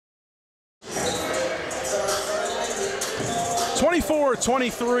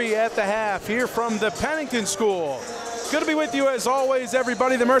24-23 at the half here from the Pennington School. Good to be with you as always,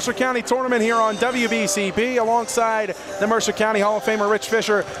 everybody. The Mercer County Tournament here on WBCP alongside the Mercer County Hall of Famer Rich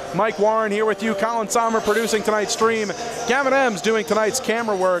Fisher, Mike Warren here with you, Colin Sommer producing tonight's stream, Gavin Ems doing tonight's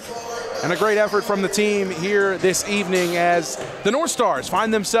camera work, and a great effort from the team here this evening as the Northstars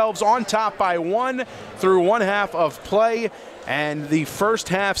find themselves on top by 1 through 1 half of play. And the first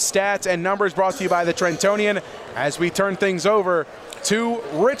half stats and numbers brought to you by the Trentonian as we turn things over to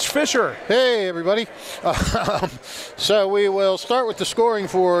Rich Fisher. Hey, everybody. So we will start with the scoring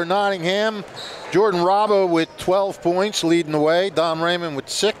for Nottingham. Jordan Rabba with 12 points leading the way. Dom Raymond with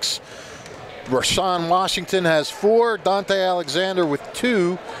 6. Rashawn Washington has 4. Dante Alexander with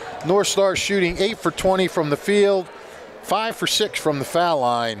 2. North Stars shooting 8 for 20 from the field, 5 for 6 from the foul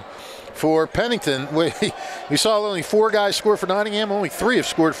line. For Pennington, we saw only 4 guys score for Nottingham. Only 3 have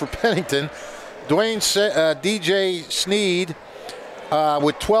scored for Pennington. DJ Sneed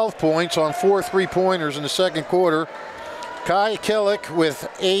with 12 points on 4 3-pointers in the second quarter. Kai Killick with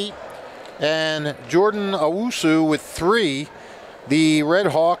 8 and Jordan Owusu with 3. The Red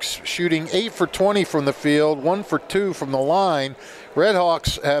Hawks shooting 8 for 20 from the field, 1 for 2 from the line. Red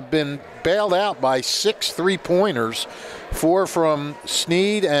Hawks have been bailed out by 6 3-pointers, 4 from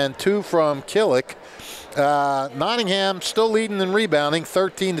Sneed and 2 from Killick. Nottingham still leading in rebounding,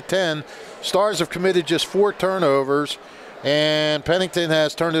 13-10. Stars have committed just 4 turnovers, and Pennington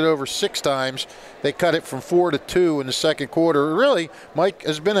has turned it over 6 times. They cut it from 4 to 2 in the second quarter. Really, Mike,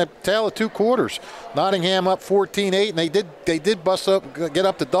 has been a tale of 2 quarters. Nottingham up 14-8, and they did bust up, get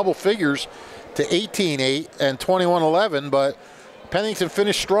up to double figures to 18-8 and 21-11, but Pennington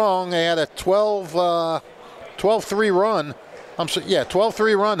finished strong. They had a 12-3 run.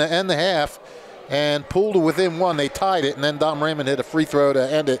 12-3 run to end the half and pulled to within 1. They tied it, and then Dom Raymond hit a free throw to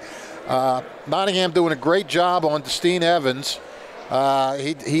end it. Nottingham doing a great job on Destine Evans.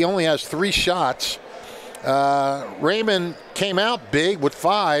 He only has 3 shots. Raymond came out big with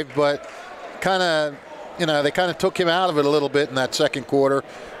 5, but they kind of took him out of it a little bit in that second quarter.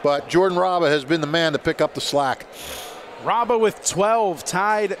 But Jordan Rabba has been the man to pick up the slack. Rabba with 12,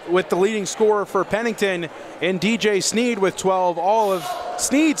 tied with the leading scorer for Pennington in DJ Sneed with 12. All of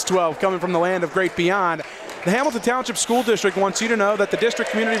Sneed's 12 coming from the land of Great Beyond. The Hamilton Township School District wants you to know that the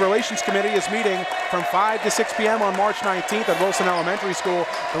District Community Relations Committee is meeting from 5 to 6 p.m. on March 19th at Wilson Elementary School.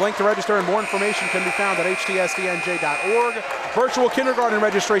 The link to register and more information can be found at htsdnj.org. Virtual kindergarten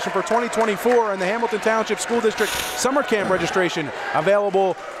registration for 2024 and the Hamilton Township School District Summer Camp registration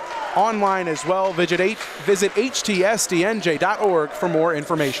available online as well. Visit htsdnj.org for more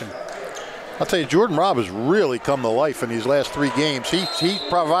information. I'll tell you, Jordan Robb has really come to life in these last 3 games. He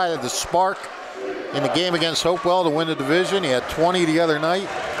provided the spark in the game against Hopewell to win the division. He had 20 the other night.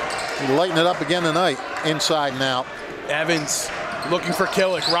 He lightened it up again tonight, inside and out. Evans looking for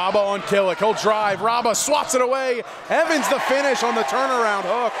Killick. Rabba on Killick. He'll drive. Rabba swats it away. Evans the finish on the turnaround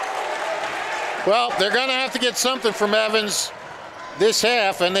hook. Well, they're going to have to get something from Evans this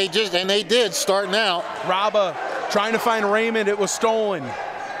half, and they did starting out. Rabba trying to find Raymond. It was stolen.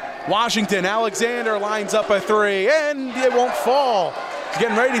 Washington, Alexander lines up a 3, and it won't fall. He's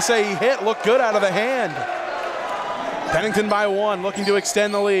getting ready to say he hit. Looked good out of the hand. Pennington by 1, looking to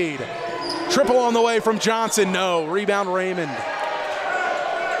extend the lead. Triple on the way from Johnson. No. Rebound Raymond.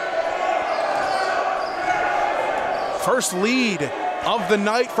 First lead of the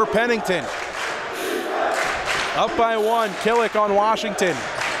night for Pennington. Up by 1, Killick on Washington.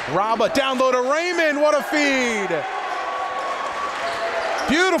 Rabba down low to Raymond, what a feed.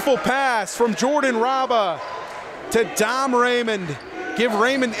 Beautiful pass from Jordan Rabba to Dom Raymond. Give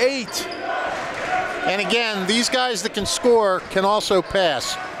Raymond 8. And again, these guys that can score can also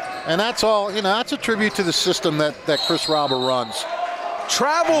pass. And that's all, that's a tribute to the system that Chris Rabba runs.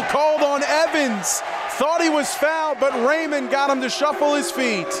 Travel called on Evans. Thought he was fouled, but Raymond got him to shuffle his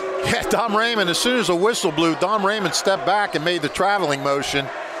feet. Yeah, Dom Raymond, as soon as the whistle blew, Dom Raymond stepped back and made the traveling motion.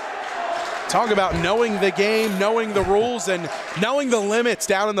 Talk about knowing the game, knowing the rules, and knowing the limits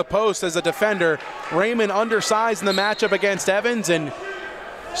down in the post as a defender. Raymond undersized in the matchup against Evans and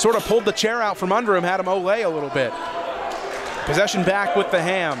sort of pulled the chair out from under him, had him olay a little bit. Possession back with the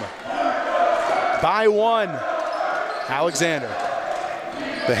Ham. By 1, Alexander.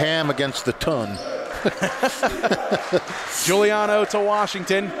 The Ham against the ton. Giuliano to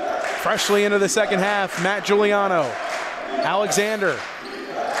Washington. Freshly into the second half, Matt Giuliano. Alexander.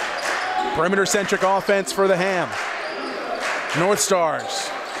 Perimeter-centric offense for the Ham. North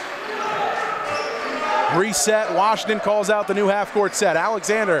Stars. Reset. Washington calls out the new half-court set.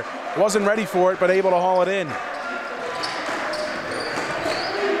 Alexander wasn't ready for it, but able to haul it in.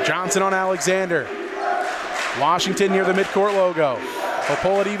 Johnson on Alexander. Washington near the midcourt logo. Will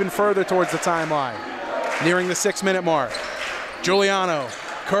pull it even further towards the timeline. Nearing the 6-minute mark. Giuliano,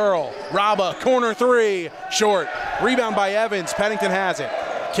 curl, Raba, corner three, short. Rebound by Evans, Pennington has it.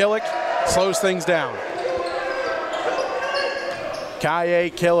 Killick slows things down.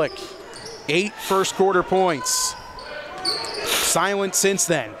 Kaye Killick, 8 first quarter points. Silent since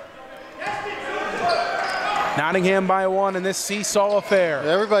then. Nottingham by 1 in this seesaw affair.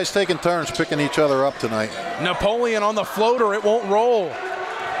 Everybody's taking turns picking each other up tonight. Napoleon on the floater, it won't roll.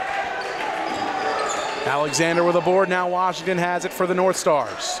 Alexander with a board, now Washington has it for the North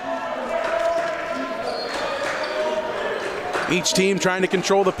Stars. Each team trying to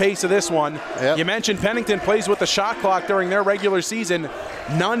control the pace of this one. Yep. You mentioned Pennington plays with the shot clock during their regular season.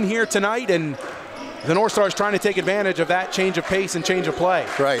 None here tonight, and the North Stars trying to take advantage of that change of pace and change of play.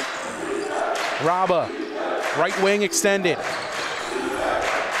 Right. Raba, right wing extended.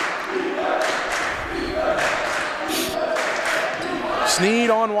 Sneed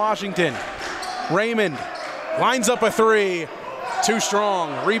on Washington. Raymond lines up a three. Too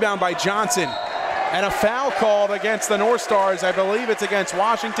strong. Rebound by Johnson. And a foul called against the North Stars. I believe it's against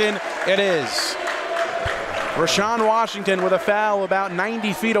Washington. It is. Rashawn Washington with a foul about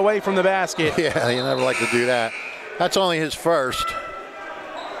 90 feet away from the basket. Yeah, you never like to do that. That's only his first.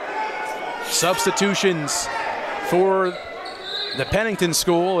 Substitutions for the Pennington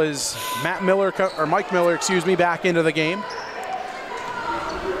school is Mike Miller, back into the game.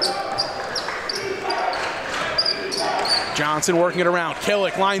 Johnson working it around.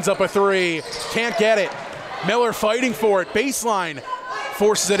 Killick lines up a three. Can't get it. Miller fighting for it. Baseline.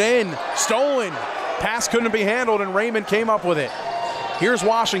 Forces it in. Stolen. Pass couldn't be handled, and Raymond came up with it. Here's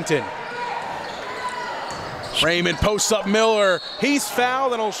Washington. Raymond posts up Miller. He's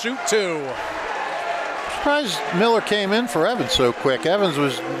fouled and he'll shoot 2. Surprised Miller came in for Evans so quick. Evans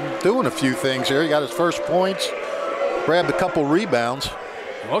was doing a few things here. He got his first points. Grabbed a couple rebounds.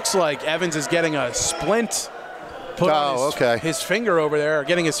 Looks like Evans is getting a splint put on his finger over there,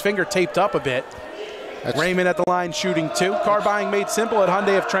 getting his finger taped up a bit. Raymond at the line shooting 2. Car buying made simple at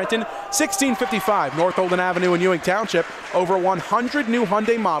Hyundai of Trenton. 1655 North Olden Avenue in Ewing Township. Over 100 new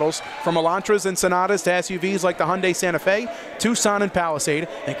Hyundai models, from Elantras and Sonatas to SUVs like the Hyundai Santa Fe, Tucson, and Palisade,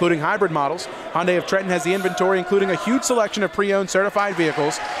 including hybrid models. Hyundai of Trenton has the inventory, including a huge selection of pre-owned certified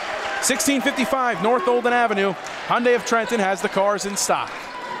vehicles. 1655 North Olden Avenue. Hyundai of Trenton has the cars in stock.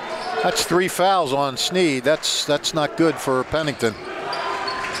 That's 3 fouls on Sneed. That's not good for Pennington.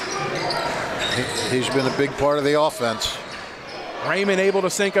 He's been a big part of the offense. Raymond able to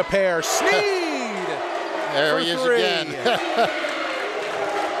sink a pair. Sneed! There he is again.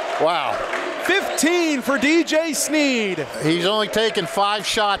 Wow. 15 for DJ Sneed. He's only taken 5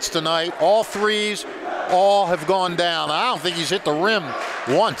 shots tonight. All threes, all have gone down. I don't think he's hit the rim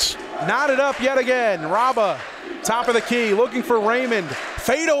once. Knotted up yet again. Raba, top of the key, looking for Raymond.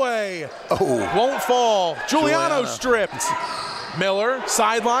 Fade away. Oh. Won't fall. Giuliano stripped. Miller,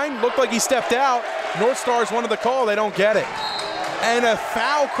 sideline, looked like he stepped out. North Stars wanted the call, they don't get it. And a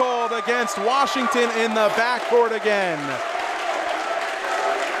foul called against Washington in the backcourt again.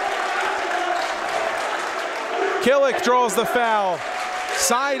 Killick draws the foul.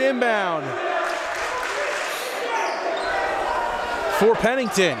 Side inbound for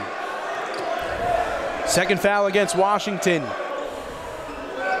Pennington. Second foul against Washington.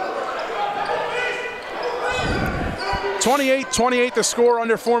 28-28 the score,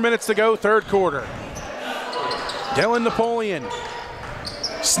 under 4 minutes to go, third quarter. Dylan Napoleon.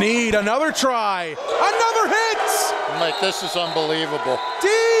 Sneed, another try. Another hit! Mike, this is unbelievable.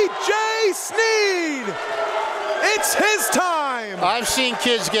 DJ Sneed! It's his time! I've seen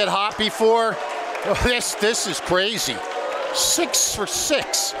kids get hot before. This is crazy. 6 for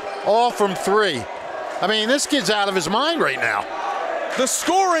 6, all from 3. I mean, this kid's out of his mind right now. The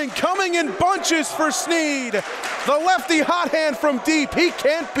scoring coming in bunches for Sneed. The lefty hot hand from deep. He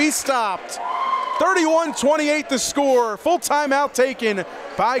can't be stopped. 31-28 the score. Full timeout taken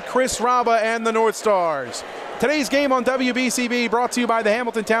by Chris Raba and the North Stars. Today's game on WBCB brought to you by the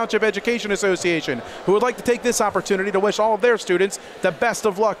Hamilton Township Education Association, who would like to take this opportunity to wish all of their students the best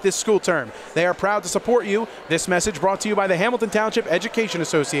of luck this school term. They are proud to support you. This message brought to you by the Hamilton Township Education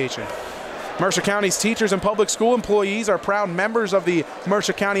Association. Mercer County's teachers and public school employees are proud members of the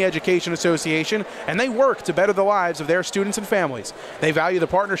Mercer County Education Association, and they work to better the lives of their students and families. They value the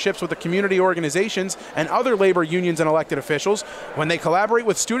partnerships with the community organizations and other labor unions and elected officials. When they collaborate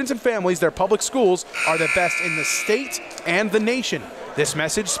with students and families, their public schools are the best in the state and the nation. This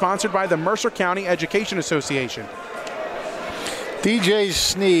message sponsored by the Mercer County Education Association. DJ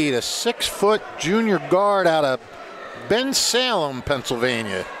Sneed, a 6-foot junior guard out of Ben Salem,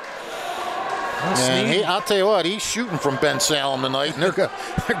 Pennsylvania. And I'll tell you what, he's shooting from Ben Salem tonight, and they're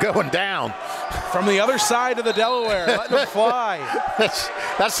going down. From the other side of the Delaware, letting them fly.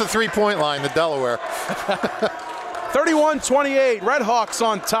 That's the three-point line, the Delaware. 31-28, Redhawks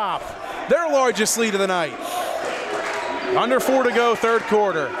on top. Their largest lead of the night. Under 4 to go, third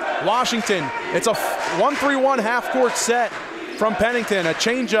quarter. Washington, it's a 1-3-1 half-court set from Pennington, a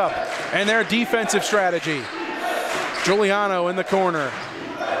change-up and their defensive strategy. Giuliano in the corner.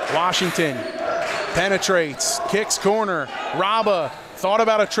 Washington penetrates, kicks corner. Raba thought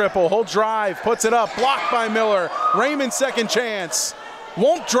about a triple, whole drive, puts it up, blocked by Miller. Raymond second chance,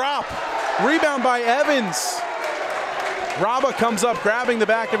 won't drop. Rebound by Evans. Raba comes up, grabbing the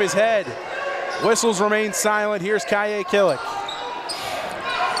back of his head. Whistles remain silent. Here's Kaye Killick.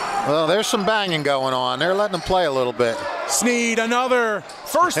 Well, there's some banging going on. They're letting him play a little bit. Sneed, another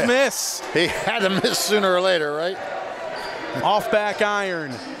first miss. He had to miss sooner or later, right? Off back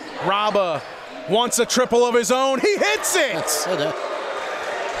iron. Raba wants a triple of his own. He hits it.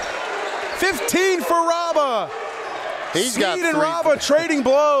 15 for Raba. Sneed and Raba trading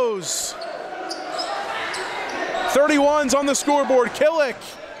blows. 31's on the scoreboard. Killick,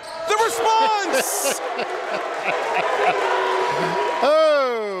 the response.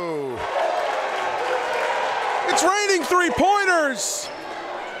 Oh. It's raining three-pointers.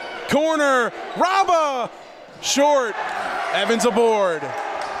 Corner, Raba, short. Evans aboard.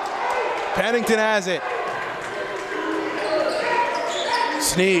 Pennington has it.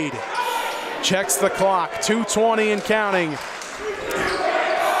 Sneed checks the clock, 2:20 and counting.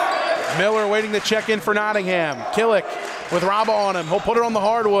 Miller waiting to check in for Nottingham. Killick with Raba on him. He'll put it on the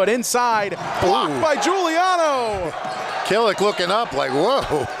hardwood. Inside, blocked by Giuliano. Killick looking up like,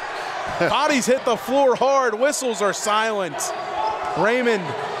 whoa. Bodies hit the floor hard. Whistles are silent. Raymond,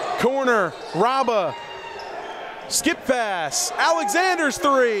 corner, Raba. Skip pass. Alexander's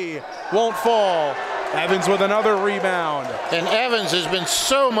three. Won't fall. Evans with another rebound. And Evans has been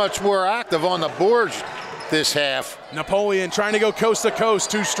so much more active on the boards this half. Napoleon trying to go coast to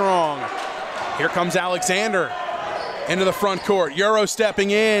coast, too strong. Here comes Alexander into the front court. Euro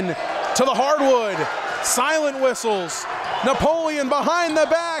stepping in to the hardwood. Silent whistles. Napoleon behind the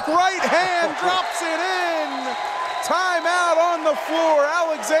back, right hand drops it in. Timeout on the floor.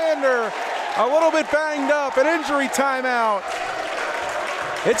 Alexander a little bit banged up, an injury timeout.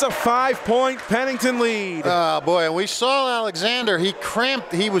 It's a 5-point Pennington lead. Oh boy, and we saw Alexander, he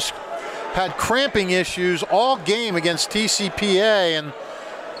had cramping issues all game against TCPA, and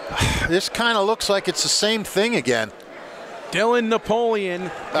this kind of looks like it's the same thing again. Dylan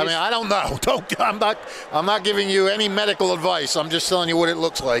Napoleon. I mean, I don't know. I'm not giving you any medical advice. I'm just telling you what it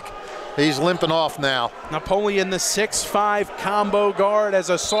looks like. He's limping off now. Napoleon, the 6'5" combo guard as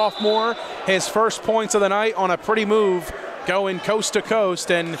a sophomore. His first points of the night on a pretty move, going coast to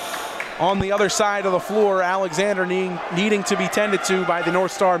coast. And on the other side of the floor, Alexander needing to be tended to by the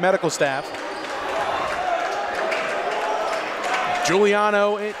North Star medical staff.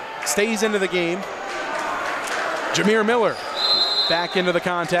 Giuliano stays into the game. Jameer Miller back into the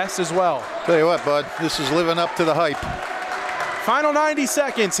contest as well. Tell you what, bud, this is living up to the hype. Final 90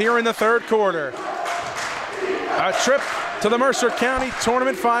 seconds here in the third quarter. A trip to the Mercer County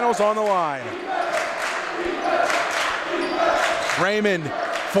Tournament Finals on the line. Raymond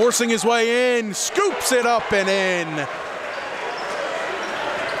forcing his way in, scoops it up and in.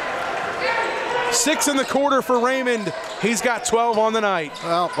 6 in the quarter for Raymond. He's got 12 on the night.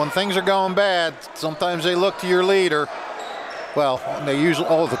 Well, when things are going bad, sometimes they look to your leader. Well, they usually,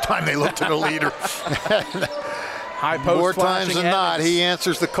 all the time they look to the leader. High post more times than not, he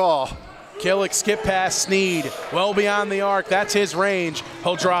answers the call. Killick skip pass Sneed, well beyond the arc. That's his range.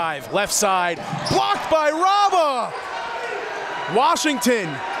 He'll drive, left side, blocked by Raba. Washington,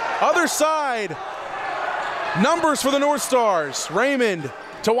 other side. Numbers for the North Stars. Raymond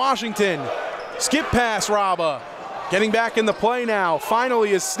to Washington. Skip pass Raba. Getting back in the play now.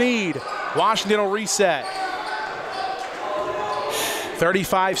 Finally is Sneed. Washington will reset.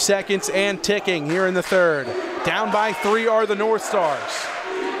 35 seconds and ticking here in the third. Down by 3 are the North Stars.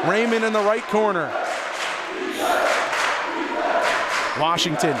 Raymond in the right corner.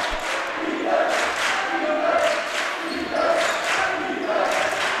 Washington.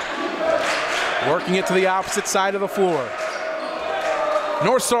 Working it to the opposite side of the floor.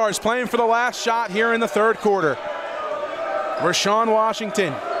 North Stars playing for the last shot here in the third quarter. Rashawn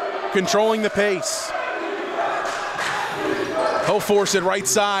Washington controlling the pace. He'll force it right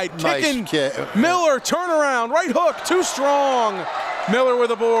side. Kicking. Nice. Miller, turnaround, right hook, too strong. Miller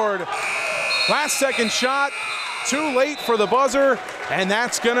with a board. Last second shot, too late for the buzzer, and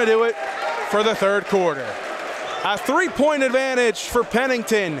that's gonna do it for the third quarter. A 3-point advantage for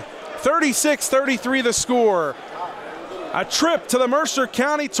Pennington. 36-33 the score. A trip to the Mercer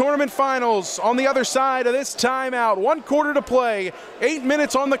County Tournament Finals on the other side of this timeout. 1 quarter to play, 8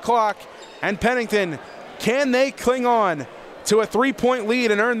 minutes on the clock, and Pennington, can they cling on to a 3-point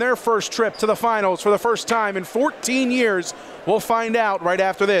lead and earn their first trip to the finals for the first time in 14 years? We'll find out right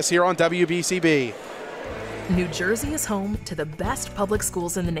after this here on WBCB. New Jersey is home to the best public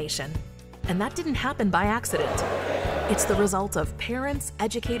schools in the nation, and that didn't happen by accident. It's the result of parents,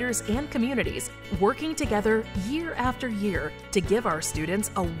 educators, and communities working together year after year to give our students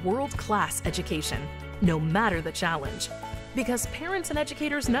a world-class education, no matter the challenge. Because parents and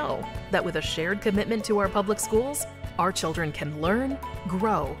educators know that with a shared commitment to our public schools, our children can learn,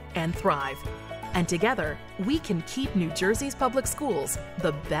 grow, and thrive. And together, we can keep New Jersey's public schools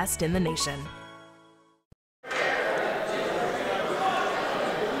the best in the nation.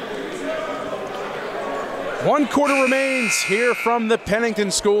 One quarter remains here from the Pennington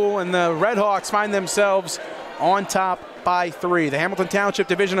School, and the Redhawks find themselves on top by 3. The Hamilton Township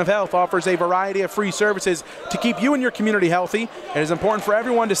Division of Health offers a variety of free services to keep you and your community healthy. It is important for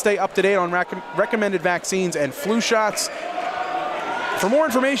everyone to stay up to date on recommended vaccines and flu shots. For more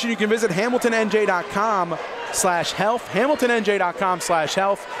information, you can visit hamiltonnj.com/health,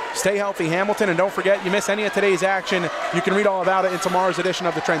 hamiltonnj.com/health. Stay healthy, Hamilton, and don't forget, you miss any of today's action, you can read all about it in tomorrow's edition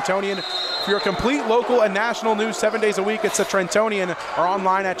of the Trentonian. For your complete local and national news 7 days a week, it's the Trentonian, or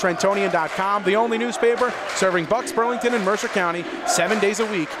online at trentonian.com. The only newspaper serving Bucks, Burlington, and Mercer County 7 days a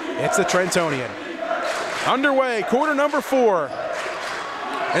week. It's the Trentonian. Underway, quarter number 4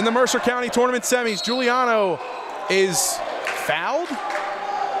 in the Mercer County Tournament semis. Giuliano is fouled?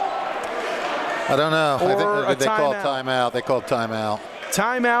 I don't know. Or I think they called timeout. They called timeout.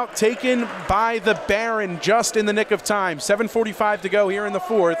 Timeout taken by the Baron just in the nick of time. 7:45 to go here in the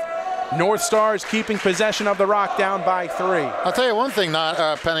 4th. Northstars keeping possession of the rock, down by 3. I'll tell you one thing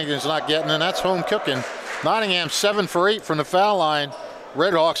Pennington's not getting, and that's home cooking. Nottingham 7 for 8 from the foul line.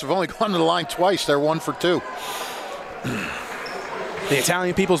 Redhawks have only gone to the line twice. They're 1 for 2. The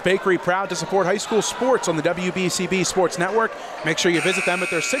Italian People's Bakery, proud to support high school sports on the WBCB Sports Network. Make sure you visit them at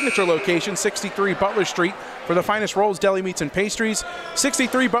their signature location, 63 Butler Street, for the finest rolls, deli meats, and pastries.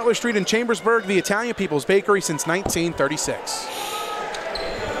 63 Butler Street in Chambersburg, the Italian People's Bakery since 1936.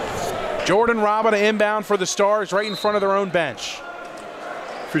 Jordan Raba to inbound for the Stars right in front of their own bench.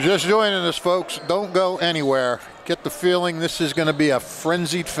 If you're just joining us, folks, don't go anywhere. Get the feeling this is going to be a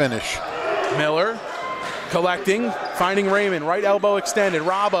frenzied finish. Miller collecting, finding Raymond, right elbow extended.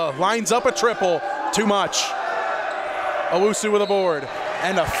 Raba lines up a triple, too much. Owusu with a board,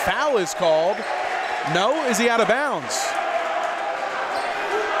 and a foul is called. No, is he out of bounds?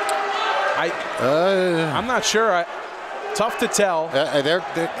 I'm not sure. Tough to tell. I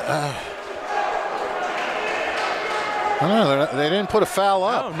don't know, they didn't put a foul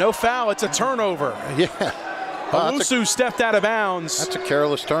up. No foul, it's a turnover. Yeah. Owusu stepped out of bounds. That's a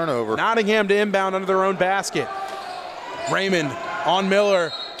careless turnover. Nottingham to inbound under their own basket. Raymond on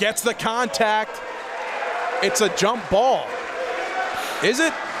Miller, gets the contact. It's a jump ball. Is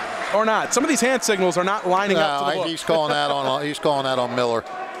it or not? Some of these hand signals are not lining up to the book. He's calling that on. He's calling that on Miller.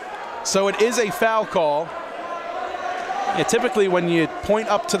 So it is a foul call. Yeah, typically when you point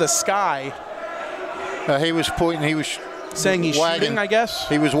up to the sky. He was pointing. He was saying he's wagging, shooting, I guess.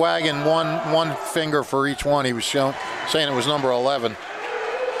 He was wagging one finger for each one. He was saying it was number 11.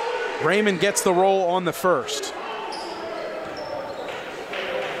 Raymond gets the roll on the first.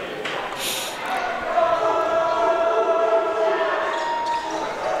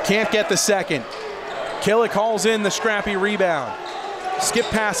 Can't get the second. Killick hauls in the scrappy rebound. Skip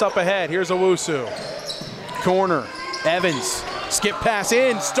pass up ahead. Here's Owusu. Corner. Evans. Skip pass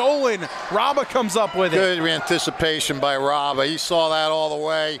in. Stolen. Raba comes up with it. Good anticipation by Raba. He saw that all the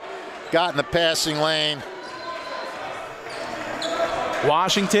way. Got in the passing lane.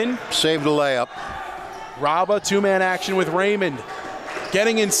 Washington. Saved the layup. Raba, two-man action with Raymond.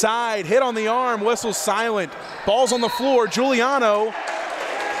 Getting inside. Hit on the arm. Whistle silent. Ball's on the floor. Giuliano.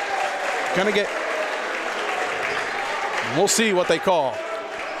 Gonna get. We'll see what they call.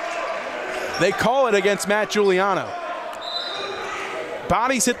 They call it against Matt Giuliano.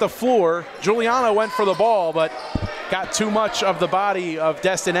 Bodies hit the floor. Giuliano went for the ball, but got too much of the body of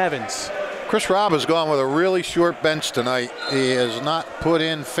Destin Evans. Chris Raba's gone with a really short bench tonight. He has not put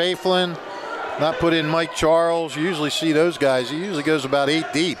in Faiflin, not put in Mike Charles. You usually see those guys. He usually goes about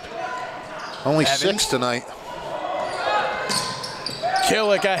 8 deep. Only Evans. 6 tonight.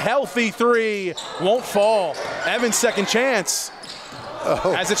 Killick, a healthy three, won't fall. Evans' second chance.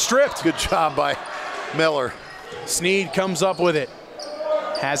 Oh, has it stripped. Good job by Miller. Sneed comes up with it.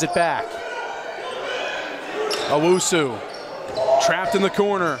 Has it back. Owusu trapped in the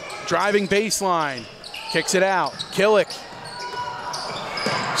corner. Driving baseline, kicks it out. Killick.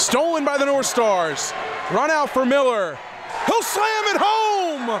 Stolen by the North Stars. Run out for Miller. He'll slam it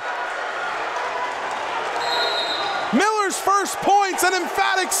home! Miller's first points, an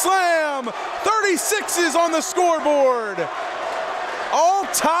emphatic slam. 36s on the scoreboard. All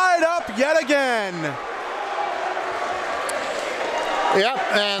tied up yet again. Yep,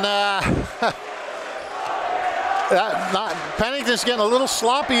 and Pennington's getting a little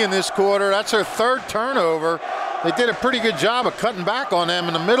sloppy in this quarter. That's their third turnover. They did a pretty good job of cutting back on them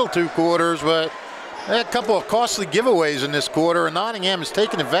in the middle 2 quarters, but they had a couple of costly giveaways in this quarter, and Nottingham has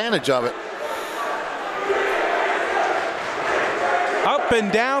taken advantage of it. Up and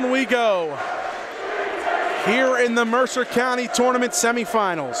down we go here in the Mercer County Tournament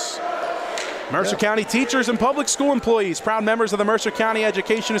semifinals. Mercer County teachers and public school employees, proud members of the Mercer County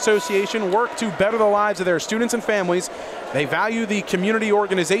Education Association, work to better the lives of their students and families. They value the community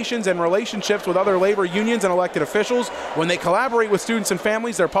organizations and relationships with other labor unions and elected officials. When they collaborate with students and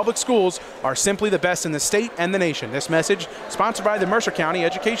families, their public schools are simply the best in the state and the nation. This message sponsored by the Mercer County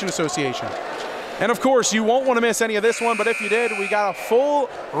Education Association. And of course, you won't want to miss any of this one, but if you did, we got a full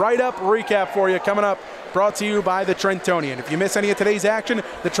write-up recap for you coming up, brought to you by the Trentonian. If you miss any of today's action,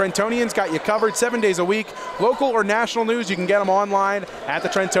 the Trentonian's got you covered 7 days a week. Local or national news, you can get them online at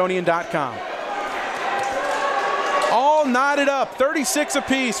thetrentonian.com. All knotted up, 36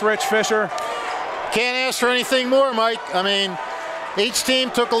 apiece, Rich Fisher. Can't ask for anything more, Mike. I mean, each team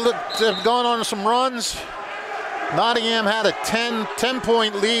took gone on some runs. Nottingham had a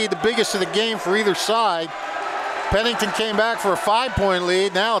 10-point lead, the biggest of the game for either side. Pennington came back for a 5-point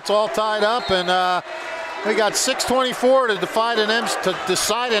lead. Now it's all tied up, and we got 6:24 to decide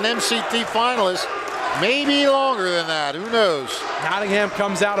an MCT finalist. Maybe longer than that, who knows? Nottingham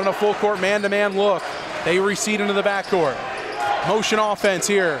comes out in a full-court man-to-man look. They recede into the backcourt. Motion offense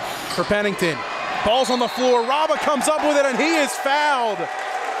here for Pennington. Ball's on the floor. Raba comes up with it, and he is fouled.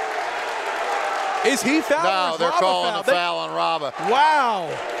 Is he fouled? No, they're calling a foul on Raba. Wow.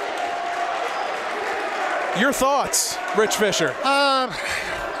 Your thoughts, Rich Fisher?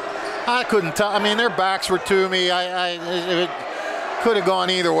 I couldn't tell. I mean, their backs were to me. It could have gone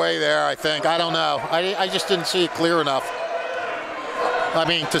either way there, I think. I don't know. I just didn't see it clear enough. I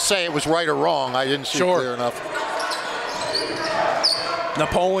mean, to say it was right or wrong, I didn't see it clear enough.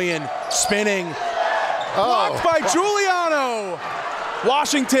 Napoleon spinning. Blocked by Giuliano.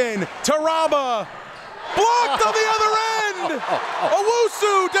 Washington to Raba. Blocked on the other end.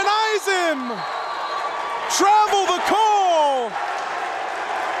 Owusu denies him. Travel the call.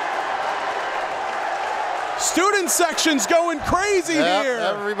 Student section's going crazy here.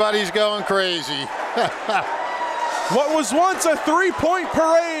 Everybody's going crazy. What was once a 3-point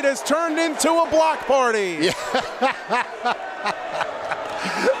parade has turned into a block party. Yeah.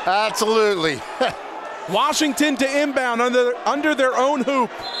 Absolutely. Washington to inbound under their own hoop.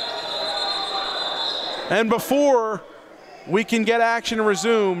 And before we can get action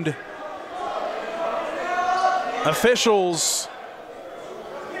resumed, officials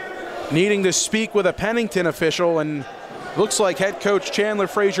needing to speak with a Pennington official, and looks like head coach Chandler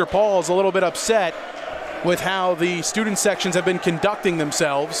Frazier-Paul is a little bit upset with how the student sections have been conducting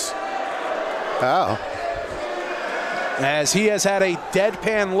themselves. Oh. As he has had a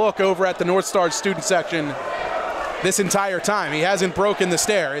deadpan look over at the North Stars student section this entire time. He hasn't broken the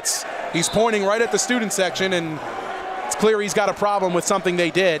stare. He's pointing right at the student section, and it's clear he's got a problem with something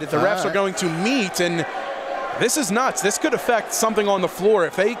they did. The refs are going to meet, and this is nuts. This could affect something on the floor.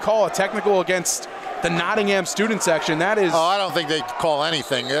 If they call a technical against the Nottingham student section, that is... Oh, I don't think they'd call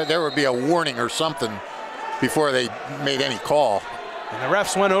anything. There would be a warning or something before they made any call. And the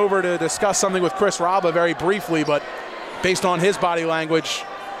refs went over to discuss something with Chris Raba very briefly, but based on his body language,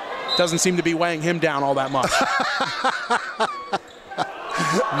 doesn't seem to be weighing him down all that much.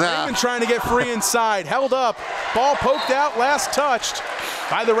 Raymond trying to get free inside, held up, ball poked out, last touched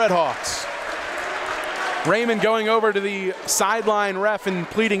by the Redhawks. Raymond going over to the sideline ref and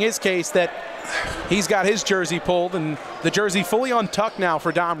pleading his case that he's got his jersey pulled, and the jersey fully untucked now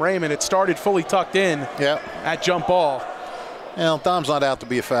for Dom Raymond. It started fully tucked in at jump ball. Well, Dom's not out to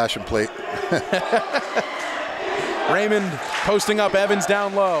be a fashion plate. Raymond posting up, Evans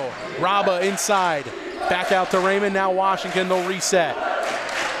down low. Raba inside. Back out to Raymond, now Washington, they'll reset.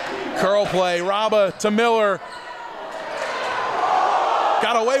 Curl play, Raba to Miller.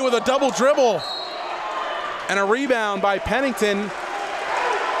 Got away with a double dribble. And a rebound by Pennington,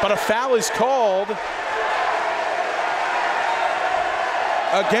 but a foul is called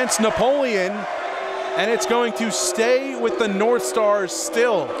against Napoleon, and it's going to stay with the North Stars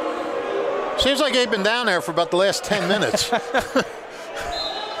still. Seems like they've been down there for about the last 10 minutes.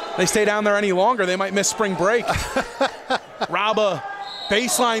 They stay down there any longer, they might miss spring break. Raba,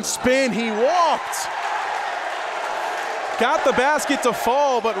 baseline spin, he walked. Got the basket to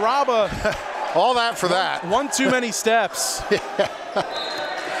fall, but Raba. All that for that. One too many steps.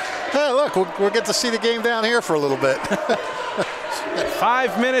 Hey, look, we'll get to see the game down here for a little bit.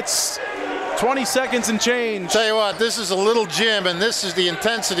 5 minutes, 20 seconds and change. Tell you what, this is a little gym, and this is the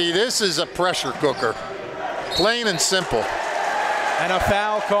intensity. This is a pressure cooker. Plain and simple. And a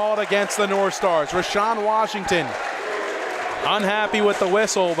foul called against the North Stars. Rashawn Washington unhappy with the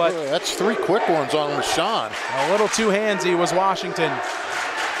whistle, but that's 3 quick ones on Rashawn. A little too handsy was Washington.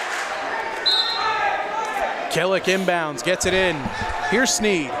 Killick inbounds, gets it in. Here's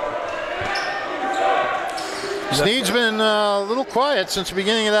Sneed. Sneed's been a little quiet since the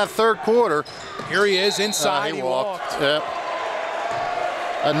beginning of that 3rd quarter. Here he is inside. He walked. Yep.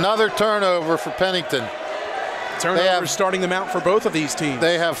 Another turnover for Pennington. Turnovers starting them out for both of these teams.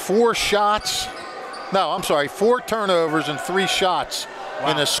 They have 4 shots. No, I'm sorry, 4 turnovers and 3 shots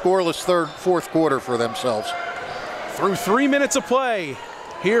in a scoreless 4th quarter for themselves. Through 3 minutes of play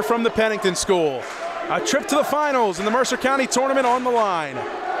here from the Pennington School. A trip to the finals in the Mercer County Tournament on the line.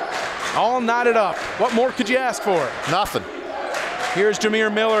 All knotted up. What more could you ask for? Nothing. Here's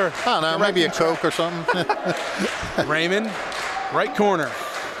Jameer Miller. I don't know, maybe a Coke or something. Raymond, right corner.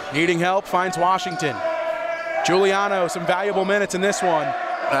 Needing help, finds Washington. Giuliano, some valuable minutes in this one.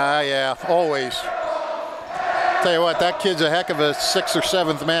 Yeah, always. Tell you what, that kid's a heck of a 6th or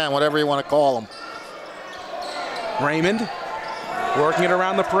 7th man, whatever you want to call him. Raymond working it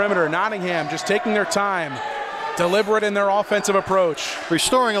around the perimeter. Nottingham just taking their time, deliberate in their offensive approach.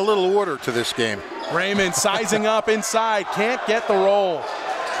 Restoring a little order to this game. Raymond sizing up inside, can't get the roll.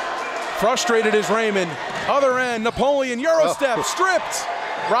 Frustrated is Raymond. Other end, Napoleon, Eurostep, stripped.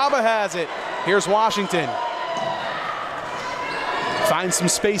 Raba has it. Here's Washington. Finds some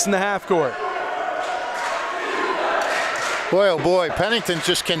space in the half court. Boy, oh boy, Pennington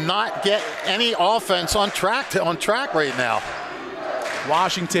just cannot get any offense on track right now.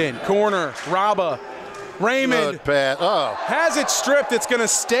 Washington, corner, Raba, Raymond has it stripped. It's going to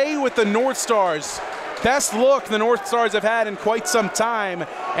stay with the North Stars. Best look the North Stars have had in quite some time,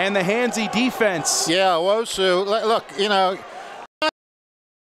 and the handsy defense. Yeah, Wosu, look, you know,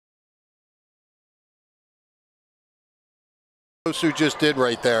 Wosu just did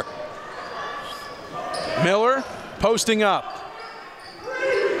right there. Miller posting up.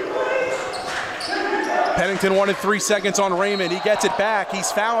 Pennington wanted 3 seconds on Raymond. He gets it back.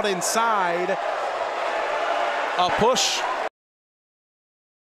 He's fouled inside. A push.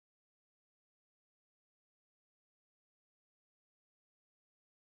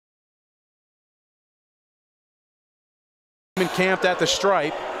 Camped at the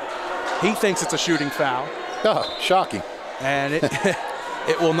stripe. He thinks it's a shooting foul. Oh, shocking. And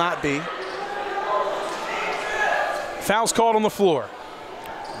it will not be. Foul's called on the floor.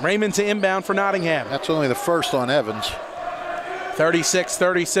 Raymond to inbound for Nottingham. That's only the first on Evans.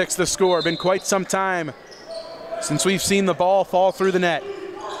 36-36 the score. Been quite some time since we've seen the ball fall through the net.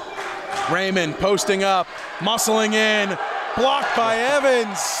 Raymond posting up, muscling in, blocked by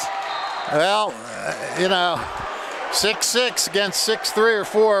Evans. Well, you know, 6'6" against 6'3" or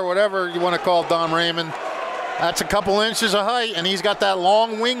 4, whatever you want to call Dom Raymond. That's a couple inches of height, and he's got that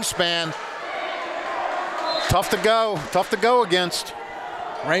long wingspan. Tough to go against.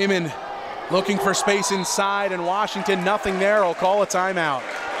 Raymond looking for space inside, and Washington, nothing there. Will call a timeout.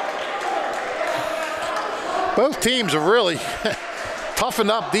 Both teams have really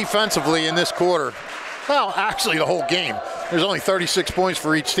toughened up defensively in this quarter. Well, actually the whole game. There's only 36 points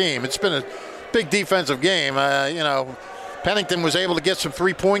for each team. It's been a big defensive game. You know, Pennington was able to get some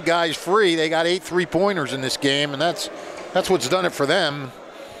 3-point guys free. They got 8 3-pointers in this game, and that's what's done it for them.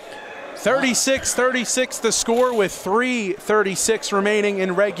 36-36 the score with 3:36 remaining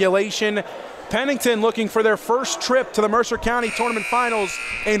in regulation. Pennington looking for their first trip to the Mercer County Tournament Finals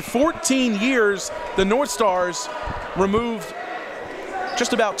in 14 years. The North Stars removed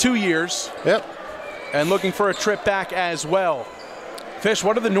just about 2 years. Yep. And looking for a trip back as well. Fish,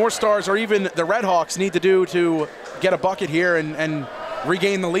 what do the North Stars or even the Red Hawks need to do to get a bucket here and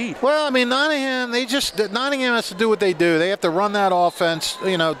regain the lead? Well, I mean, Nottingham has to do what they do. They have to run that offense.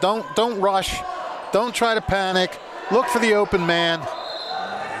 You know, don't rush, don't try to panic. Look for the open man.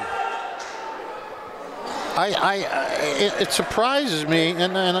 It surprises me,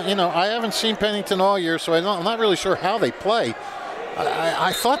 and you know, I haven't seen Pennington all year, so I'm not really sure how they play.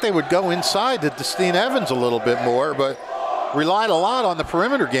 I thought they would go inside to Destine Evans a little bit more, but relied a lot on the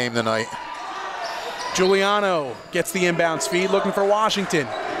perimeter game tonight. Giuliano gets the inbounds feed, looking for Washington.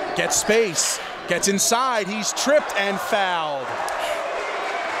 Gets space, gets inside, he's tripped and fouled.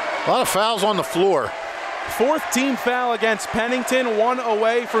 A lot of fouls on the floor. Fourth team foul against Pennington, 1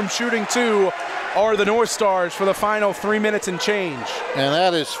 away from shooting 2 are the North Stars for the final 3 minutes and change. And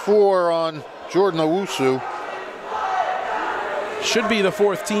that is 4 on Jordan Owusu. Should be the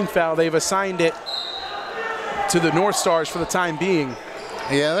fourth team foul. They've assigned it to the North Stars for the time being.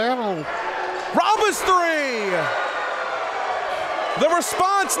 Yeah, they're having Raba's 3! The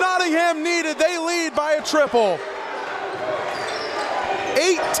response Nottingham needed. They lead by a triple.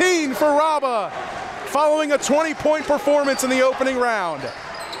 18 for Raba, following a 20-point performance in the opening round.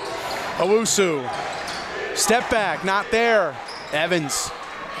 Owusu, step back, not there. Evans,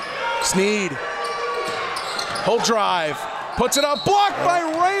 Sneed, he'll drive, puts it up, blocked by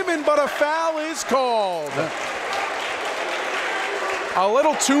Raymond, but a foul is called. A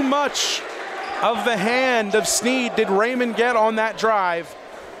little too much of the hand of Sneed did Raymond get on that drive.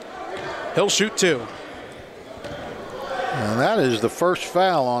 He'll shoot 2. And that is the first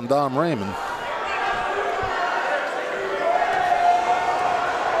foul on Dom Raymond.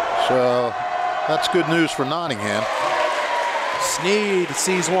 So that's good news for Nottingham. Sneed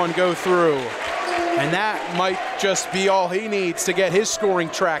sees one go through, and that might just be all he needs to get his scoring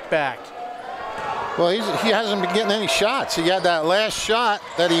track back. Well, he hasn't been getting any shots. He had that last shot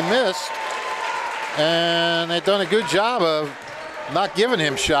that he missed, and they've done a good job of not giving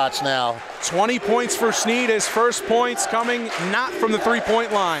him shots now. 20 points for Sneed, his first points coming not from the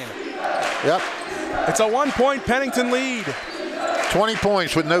three-point line. Yep. It's a 1-point Pennington lead. 20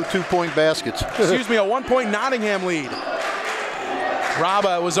 points with no 2-point baskets. Excuse me, a 1-point Nottingham lead.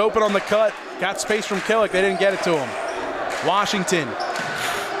 Raba was open on the cut, got space from Killick, they didn't get it to him. Washington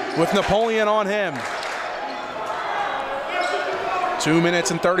with Napoleon on him. 2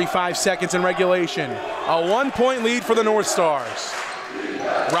 minutes and 35 seconds in regulation. A 1-point lead for the North Stars.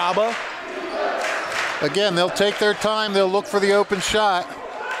 Raba. Again, they'll take their time. They'll look for the open shot.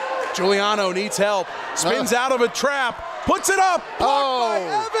 Giuliano needs help. Spins out of a trap. Puts it up. Blocked by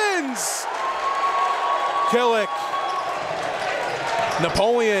Evans. Killick.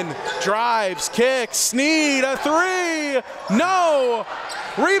 Napoleon drives, kicks. Sneed, a 3. No.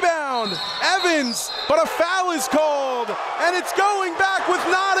 Rebound. Evans. But a foul is called. And it's going back with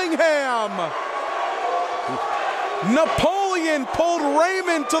Nottingham. Napoleon pulled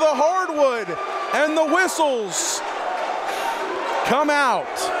Raymond to the hardwood, and the whistles come out.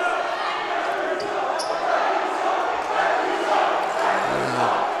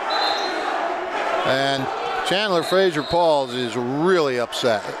 And Chandler Fraser-Pauls is really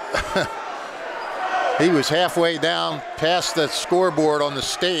upset. He was halfway down past the scoreboard on the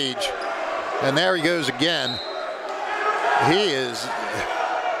stage, and there he goes again. He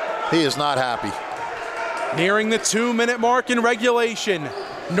is not happy. Nearing the 2-minute mark in regulation.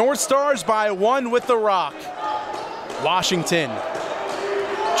 North Stars by 1 with the rock. Washington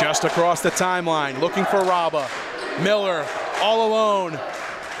just across the timeline, looking for Raba. Miller all alone.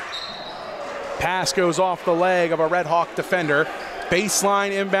 Pass goes off the leg of a Red Hawk defender.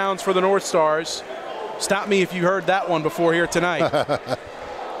 Baseline inbounds for the North Stars. Stop me if you heard that one before here tonight.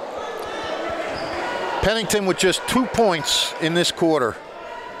 Pennington with just 2 points in this quarter.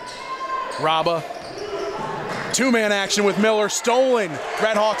 Raba. Two-man action with Miller, stolen.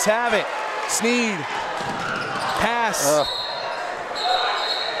 Red Hawks have it. Sneed. Pass.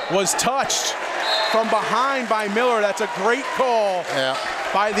 Was touched from behind by Miller. That's a great call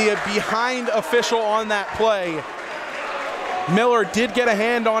by the behind official on that play. Miller did get a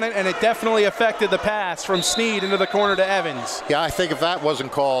hand on it, and it definitely affected the pass from Sneed into the corner to Evans. Yeah, I think if that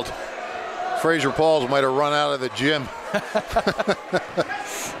wasn't called, Fraser-Pauls might have run out of the gym.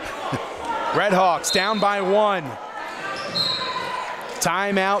 Red Hawks down by 1.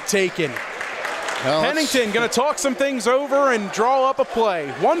 Timeout taken. Well, Pennington going to talk some things over and draw up a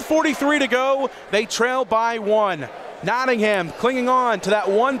play. 1:43 to go. They trail by 1. Nottingham clinging on to that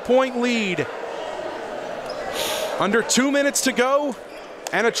 1-point lead. Under 2 minutes to go,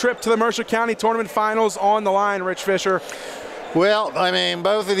 and a trip to the Mercer County Tournament Finals on the line, Rich Fisher. Well, I mean,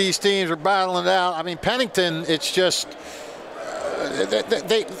 both of these teams are battling it out. I mean, Pennington, it's just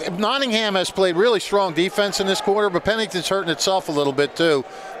Nottingham has played really strong defense in this quarter, but Pennington's hurting itself a little bit too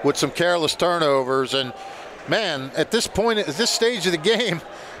with some careless turnovers. And man, at this point, at this stage of the game,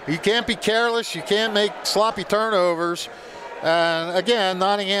 you can't be careless. You can't make sloppy turnovers. And again,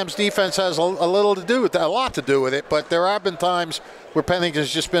 Nottingham's defense has a little to do with that, a lot to do with it. But there have been times where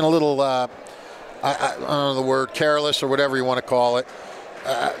Pennington's just been a little, I don't know the word, careless or whatever you want to call it.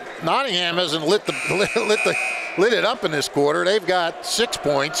 Nottingham hasn't lit it up in this quarter. They've got 6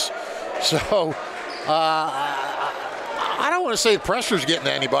 points. So I don't want to say the pressure's getting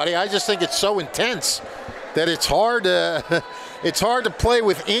to anybody. I just think it's so intense that it's hard to play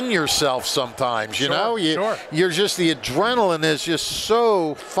within yourself sometimes. You know, you're just, the adrenaline is just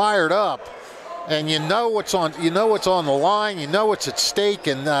so fired up, and you know what's on the line. You know what's at stake,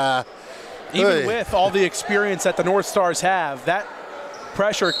 and even with all the experience that the North Stars have, that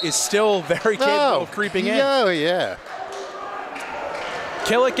pressure is still very capable of creeping in. Oh yeah.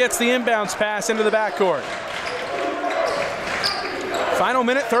 Killick gets the inbounds pass into the backcourt. Final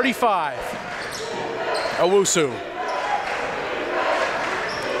minute 35. Owusu.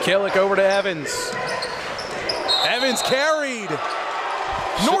 Killick over to Evans. Evans carried.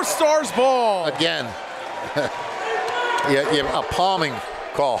 North Stars ball. Again. Yeah, a palming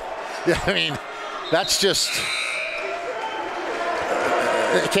call. I mean, that's just,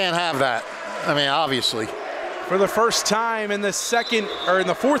 you can't have that. I mean, obviously. For the first time in the second, or in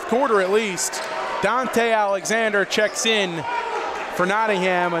the fourth quarter at least, Dante Alexander checks in for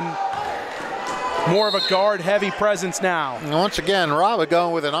Nottingham, and more of a guard-heavy presence now. And once again, Robert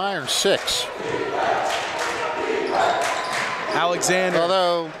going with an iron 6. Alexander.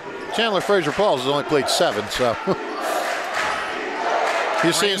 Although Chandler Fraser-Pauls has only played 7, so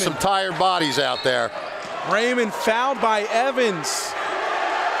you're seeing some tired bodies out there. Raymond fouled by Evans.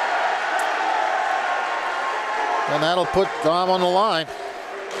 And that'll put Dom on the line.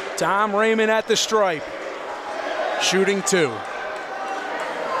 Tom Raymond at the stripe. Shooting 2.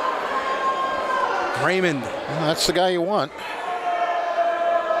 Raymond. Well, that's the guy you want.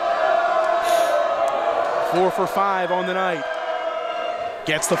 4 for 5 on the night.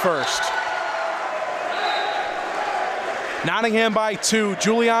 Gets the first. Nottingham by 2.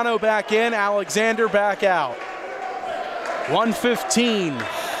 Giuliano back in. Alexander back out. 1:15.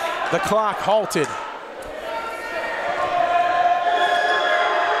 The clock halted.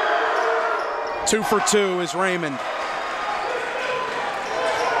 2 for 2 is Raymond.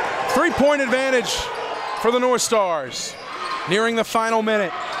 3-point advantage for the North Stars. Nearing the final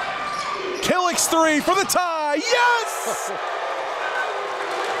minute. Killick's 3 for the tie. Yes!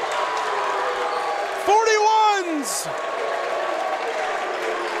 41s.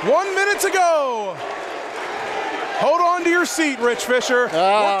 1 minute to go. Hold on to your seat, Rich Fisher.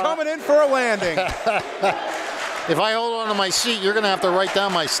 We're coming in for a landing. If I hold on to my seat, you're going to have to write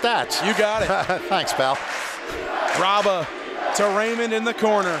down my stats. You got it. Thanks, pal. Raba to Raymond in the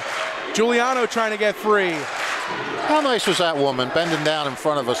corner. Giuliano trying to get free. How nice was that woman bending down in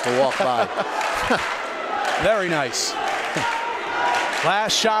front of us to walk by? Very nice.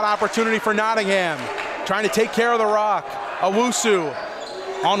 Last shot opportunity for Nottingham. Trying to take care of the rock. Owusu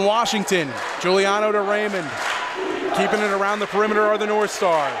on Washington. Giuliano to Raymond. Keeping it around the perimeter are the North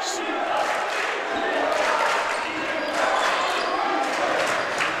Stars.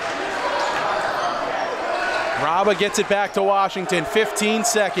 Raba gets it back to Washington. 15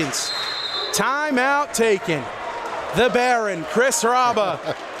 seconds. Timeout taken. The Baron, Chris Raba,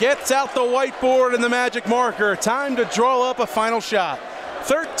 gets out the whiteboard and the magic marker. Time to draw up a final shot.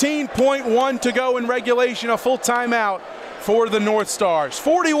 13.1 to go in regulation, a full timeout for the North Stars.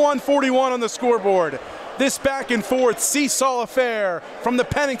 41-41 on the scoreboard. This back and forth seesaw affair from the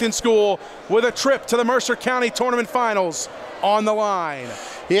Pennington School with a trip to the Mercer County Tournament Finals on the line.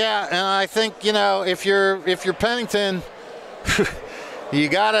 Yeah, and I think, you know, if you're Pennington, you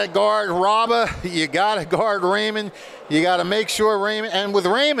got to guard Raba, you got to guard Raymond, you got to make sure Raymond, and with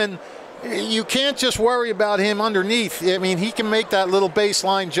Raymond, you can't just worry about him underneath. I mean, he can make that little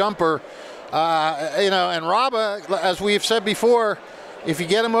baseline jumper, you know, and Raba, as we've said before, if you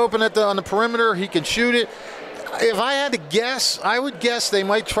get him open on the perimeter, he can shoot it. If I had to guess, I would guess they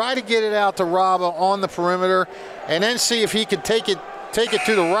might try to get it out to Raba on the perimeter and then see if he could take it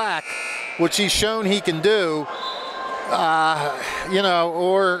to the rack, which he's shown he can do. You know,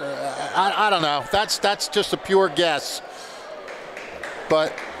 or I don't know. That's just a pure guess,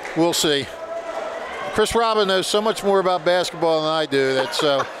 but we'll see. Chris Raba knows so much more about basketball than I do. That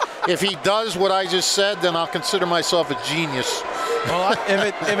so, if he does what I just said, then I'll consider myself a genius. Well,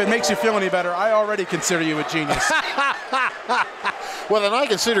 if it makes you feel any better, I already consider you a genius. Well, then I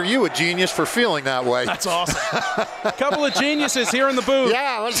consider you a genius for feeling that way. That's awesome. A couple of geniuses here in the booth.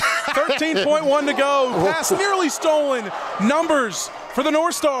 Yeah. 13.1 to go. Pass nearly stolen. Numbers for the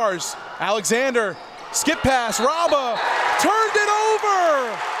North Stars. Alexander, skip pass. Raba turned it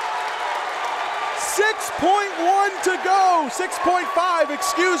over. 6.1 to go. 6.5,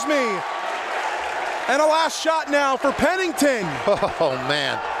 excuse me. And a last shot now for Pennington. Oh,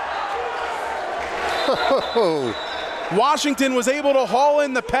 man. Washington was able to haul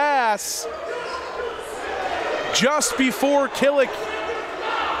in the pass just before Killick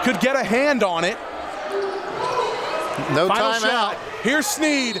could get a hand on it. No Final timeout. shot. Here's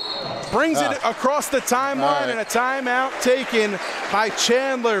Sneed. brings it across the timeline, and a timeout taken by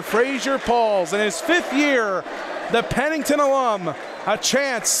Chandler Frazier-Pauls. In his 5th year, the Pennington alum, a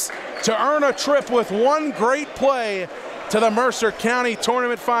chance to earn a trip with one great play to the Mercer County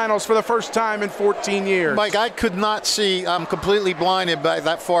Tournament Finals for the first time in 14 years. Mike, I could not see. I'm completely blinded by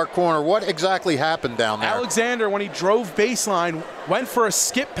that far corner. What exactly happened down there? Alexander, when he drove baseline, went for a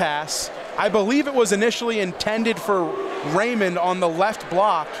skip pass. I believe it was initially intended for Raymond on the left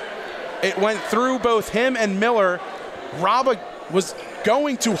block. It went through both him and Miller. Raba was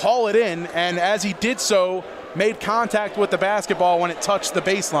going to haul it in, and as he did so, made contact with the basketball when it touched the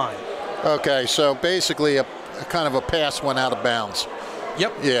baseline. Okay, so basically a kind of a pass went out of bounds.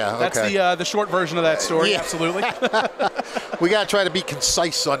 Yep. Yeah, that's okay. the short version of that story, absolutely. We got to try to be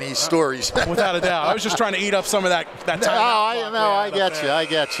concise on these stories. Without a doubt. I was just trying to eat up some of that time. I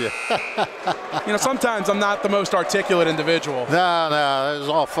get you. You know, sometimes I'm not the most articulate individual. No, that was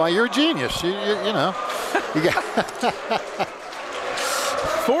all fine. You're a genius. You know. You got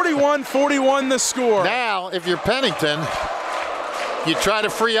 41-41 the score. Now, if you're Pennington, you try to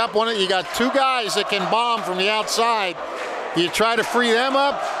free up one. You got 2 guys that can bomb from the outside. Do you try to free them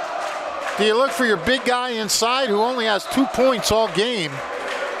up? Do you look for your big guy inside who only has 2 points all game?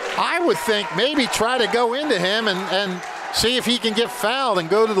 I would think maybe try to go into him and see if he can get fouled and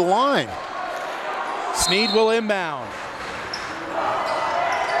go to the line. Sneed will inbound.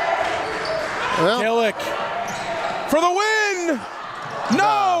 Well, Killick for the win.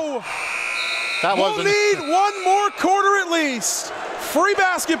 No. We'll need one more quarter at least. Free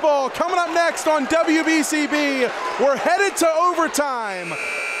basketball coming up next on WBCB. We're headed to overtime.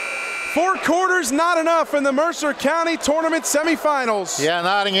 4 quarters not enough in the Mercer County Tournament semifinals. Yeah,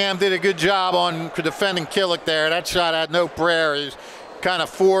 Nottingham did a good job on defending Killick there. That shot had no prayer. He was kind of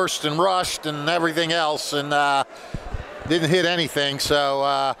forced and rushed and everything else, and didn't hit anything. So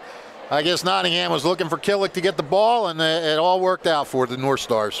I guess Nottingham was looking for Killick to get the ball, and it all worked out for the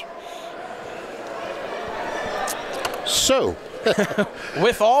Northstars. So,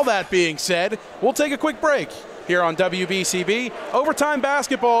 with all that being said, we'll take a quick break here on WBCB. Overtime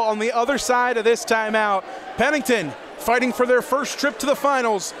basketball on the other side of this timeout. Pennington fighting for their first trip to the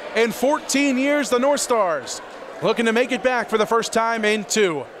finals in 14 years. The Northstars looking to make it back for the first time in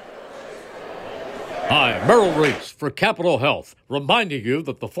 2. Hi, Merrill Reese for Capital Health, reminding you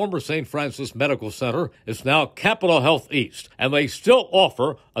that the former St. Francis Medical Center is now Capital Health East, and they still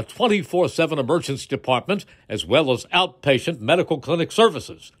offer a 24/7 emergency department as well as outpatient medical clinic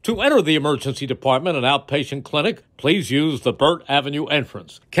services. To enter the emergency department and outpatient clinic, please use the Burt Avenue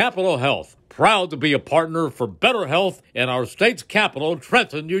entrance. Capital Health, proud to be a partner for better health in our state's capital,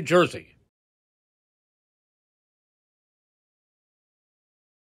 Trenton, New Jersey.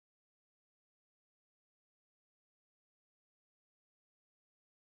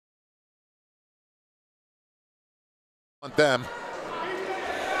 them.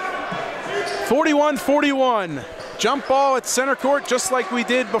 41-41. Jump ball at center court just like we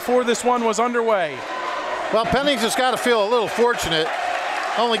did before this one was underway. Well, Pennington's got to feel a little fortunate,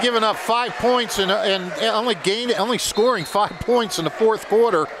 only giving up 5 points and only scoring 5 points in the 4th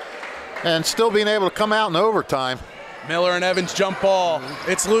quarter, and still being able to come out in overtime. Miller and Evans jump ball.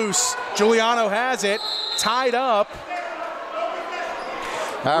 It's loose. Giuliano has it. Tied up.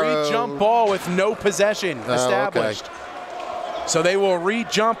 Re-jump ball with no possession established. Okay. So they will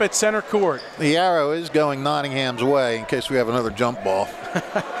re-jump at center court. The arrow is going Nottingham's way in case we have another jump ball.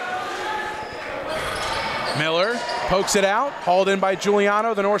 Miller pokes it out, hauled in by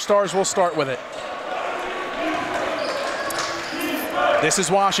Giuliano. The Northstars will start with it. This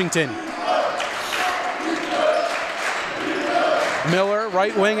is Washington. Miller,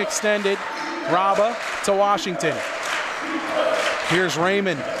 right wing extended. Raba to Washington. Here's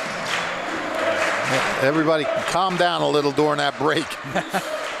Raymond. Everybody calm down a little during that break.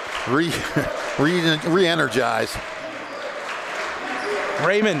 Re-energize.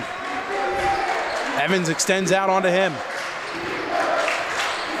 Raymond. Evans extends out onto him.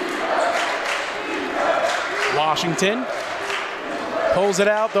 Washington pulls it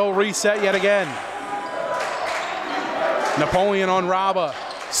out. They'll reset yet again. Napoleon on Raba.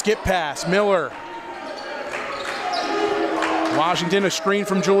 Skip pass. Miller. Washington, a screen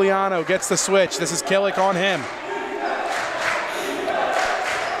from Giuliano, gets the switch. This is Killick on him.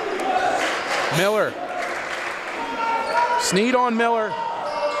 Miller. Sneed on Miller.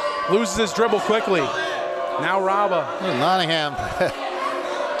 Loses his dribble quickly. Now Raba. Nottingham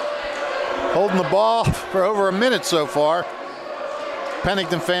holding the ball for over a minute so far.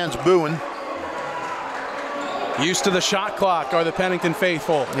 Pennington fans booing. Used to the shot clock are the Pennington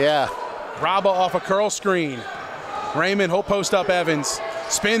faithful. Yeah. Raba off a curl screen. Raymond, he'll post up Evans.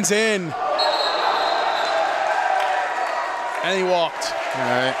 Spins in. And he walked. All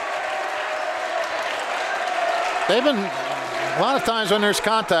right. They've been, a lot of times when there's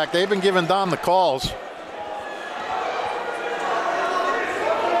contact, they've been giving Dom the calls.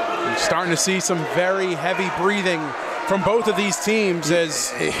 Starting to see some very heavy breathing from both of these teams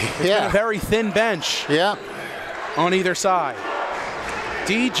as it's been a very thin bench on either side.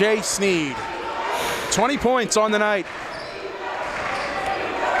 DJ Sneed, 20 points on the night.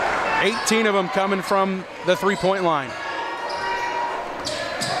 18 of them coming from the three-point line.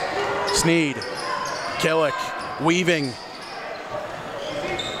 Sneed, Killick, weaving.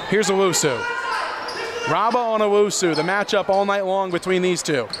 Here's Owusu. Raba on Owusu, the matchup all night long between these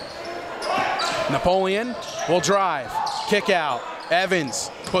two. Napoleon will drive, kick out. Evans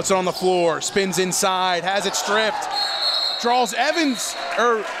puts it on the floor, spins inside, has it stripped. Draws Evans,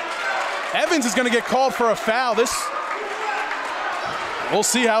 Evans is gonna get called for a foul. We'll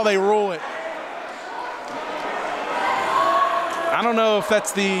see how they rule it. I don't know if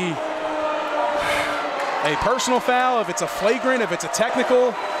that's a personal foul, if it's a flagrant, if it's a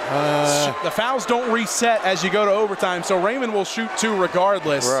technical. The fouls don't reset as you go to overtime, so Raymond will shoot two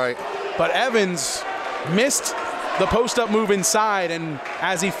regardless. Right. But Evans missed the post-up move inside, and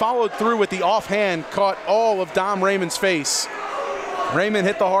as he followed through with the offhand, caught all of Dom Raymond's face. Raymond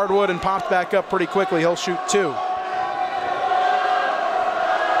hit the hardwood and popped back up pretty quickly. He'll shoot two.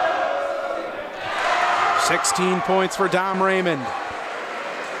 16 points for Dom Raymond.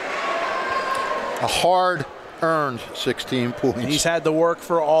 A hard-earned 16 points. And he's had to work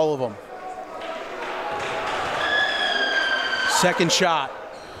for all of them. Second shot.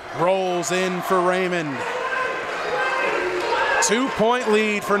 Rolls in for Raymond. 2-point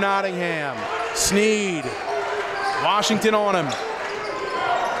lead for Nottingham. Sneed. Washington on him.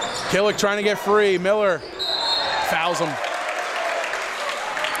 Killick trying to get free. Miller fouls him.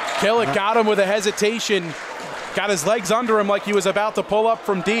 Killick got him with a hesitation. Got his legs under him like he was about to pull up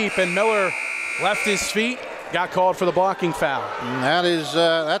from deep, and Miller left his feet. Got called for the blocking foul. And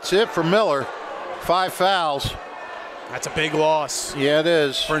that's it for Miller. 5 fouls. That's a big loss. Yeah, it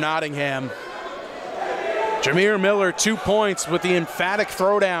is. For Nottingham. Jameer Miller, 2 points with the emphatic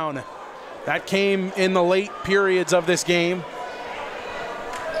throwdown. That came in the late periods of this game.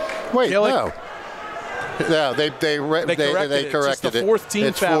 Wait, Killick, no, they corrected it. It's the fourth team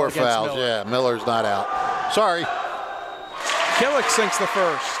it's foul 4 against fouls. Miller. Yeah, Miller's not out. Sorry. Killick sinks the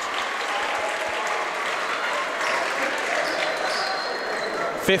first.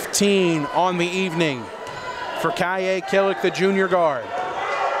 15 on the evening for Kaye Killick, the junior guard.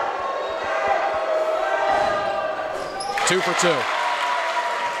 2 for 2.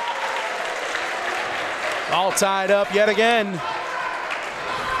 All tied up yet again.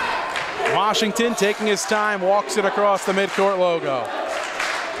 Washington taking his time, walks it across the midcourt logo.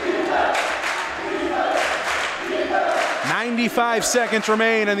 95 seconds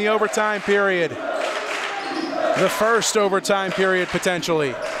remain in the overtime period. The first overtime period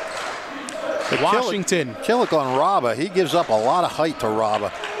potentially. Washington. Killick on Raba. He gives up a lot of height to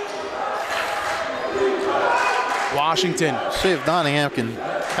Raba. Washington. See if Nottingham can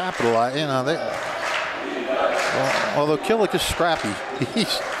capitalize. You know, although Killick is scrappy.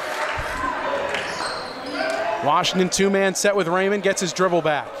 Washington two-man set with Raymond, gets his dribble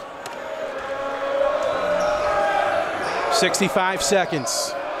back. 65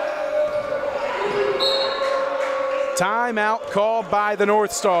 seconds. Timeout called by the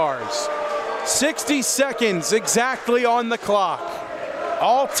Northstars. 60 seconds exactly on the clock.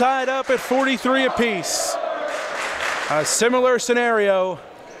 All tied up at 43 apiece. A similar scenario,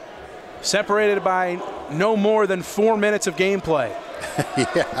 separated by no more than 4 minutes of gameplay.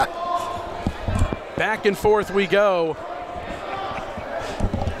 Yeah. Back and forth we go.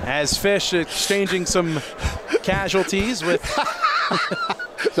 As Fish exchanging some casualties with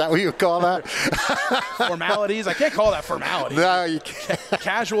Is that what you call that? formalities. I can't call that formalities. No, you can't.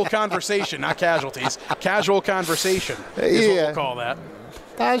 Casual conversation, not casualties. Casual conversation is what we'll call that.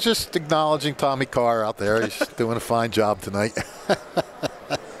 I was just acknowledging Tommy Carr out there. He's doing a fine job tonight.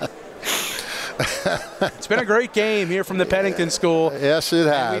 It's been a great game here from the Pennington School. Yes, it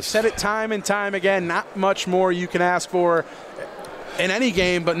has. And we've said it time and time again, not much more you can ask for in any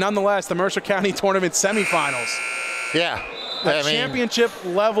game, but nonetheless, the Mercer County Tournament semifinals. Yeah. A championship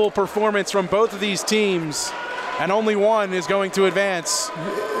level performance from both of these teams, and only one is going to advance.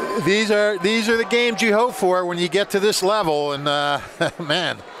 These are the games you hope for when you get to this level, and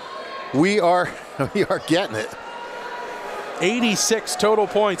man, we are getting it. 86 total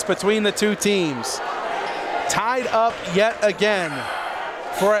points between the two teams. Tied up yet again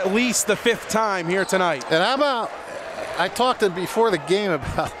for at least the 5th time here tonight. And how I talked before the game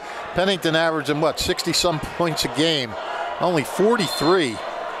about Pennington averaging, what, 60-some points a game. Only 43.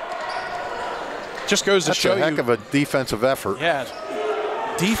 Just goes to show you. That's a heck of a defensive effort. Yeah.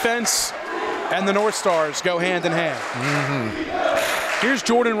 Defense and the North Stars go hand in hand. Here's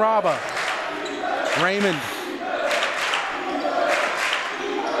Jordan Raba. Raymond.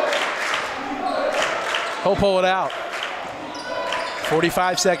 He'll pull it out.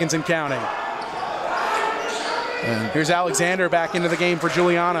 45 seconds and counting. And here's Alexander back into the game for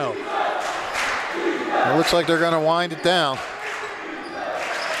Giuliano. It looks like they're going to wind it down.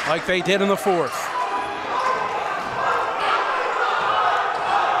 Like they did in the fourth.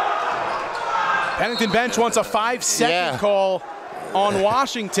 Pennington bench wants a 5-second call on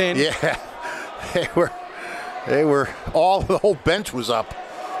Washington. Yeah, they were all, the whole bench was up.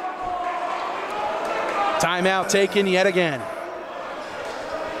 Timeout taken yet again.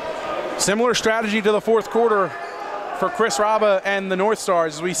 Similar strategy to the fourth quarter for Chris Raba and the North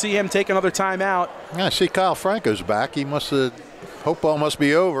Stars as we see him take another timeout. Yeah, I see Kyle Franco's back. He must have, Hopewell must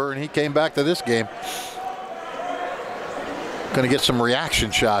be over, and he came back to this game. Going to get some reaction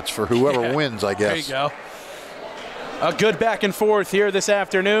shots for whoever wins, I guess. There you go. A good back and forth here this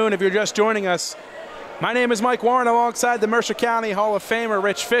afternoon. If you're just joining us, my name is Mike Warren alongside the Mercer County Hall of Famer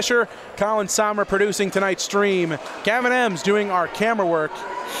Rich Fisher. Colin Sommer producing tonight's stream. Gavin Ems doing our camera work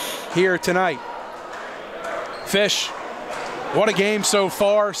here tonight. Fish, what a game so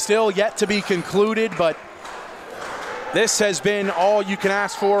far. Still yet to be concluded, but this has been all you can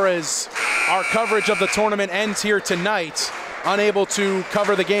ask for as our coverage of the tournament ends here tonight. Unable to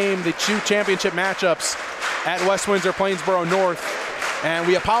cover the game, the two championship matchups at West Windsor Plainsboro North. And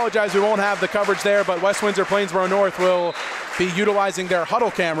we apologize, we won't have the coverage there, but West Windsor Plainsboro North will be utilizing their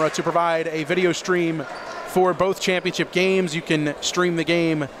huddle camera to provide a video stream for both championship games. You can stream the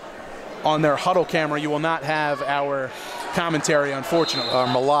game on their huddle camera. You will not have our commentary, unfortunately. Our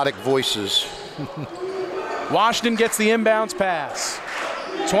melodic voices. Washington gets the inbounds pass.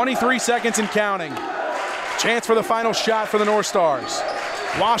 23 seconds and counting. Chance for the final shot for the North Stars.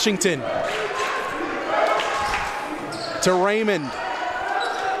 Washington to Raymond.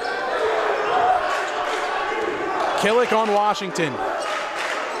 Killick on Washington.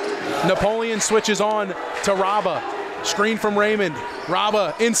 Napoleon switches on to Raba. Screen from Raymond.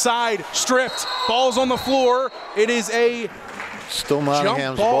 Raba inside, stripped. Ball's on the floor. It is a still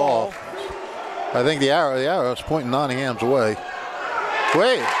Nottingham's ball. I think the arrow is pointing Nottingham's way.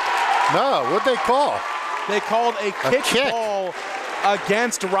 Wait, no, what'd they call? They called a kick ball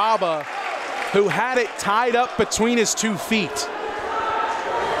against Raba, who had it tied up between his 2 feet.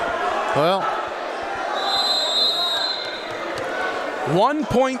 Well,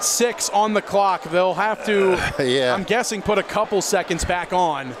 1.6 on the clock. They'll have to, yeah. I'm guessing, put a couple seconds back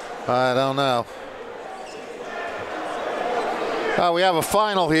on. I don't know. We have a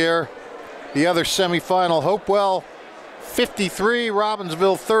final here. The other semifinal, Hopewell 53,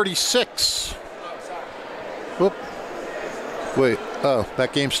 Robbinsville 36. Whoop. Wait, oh,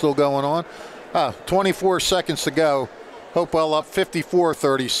 that game's still going on? 24 seconds to go. Hopewell up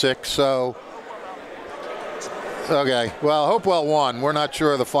 54-36, so. Okay, well, Hopewell won. We're not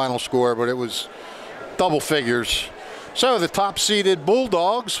sure of the final score, but it was double figures. So the top-seeded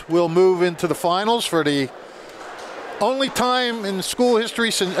Bulldogs will move into the finals for the only time in school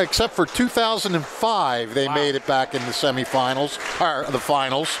history since, except for 2005, they made it back in the semifinals, or the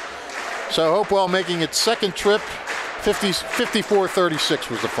finals. So Hopewell making its second trip. 54-36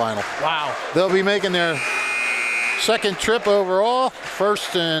 was the final. Wow. They'll be making their second trip overall,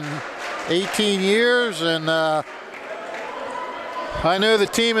 first in 18 years, and I know the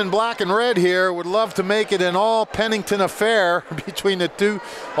team in black and red here would love to make it an all Pennington affair between the two,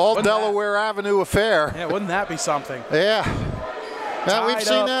 all Delaware Avenue affair. Yeah, wouldn't that be something? Yeah. Now, we've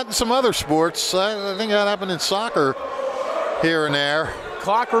seen that in some other sports. I think that happened in soccer here and there.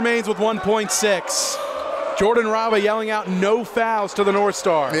 Clock remains with 1.6. Jordan Raba yelling out no fouls to the North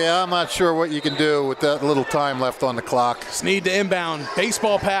Stars. Yeah, I'm not sure what you can do with that little time left on the clock. Just need to inbound.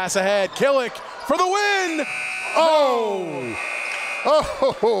 Baseball pass ahead. Killick for the win. Oh!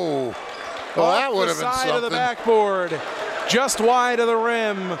 Oh! Well, that would have been something. something. Side of the backboard, just wide of the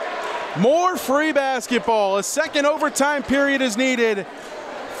rim. More free basketball. A second overtime period is needed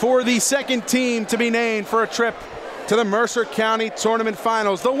for the second team to be named for a trip to the Mercer County Tournament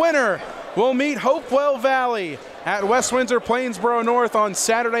Finals. The winner will meet Hopewell Valley at West Windsor Plainsboro North on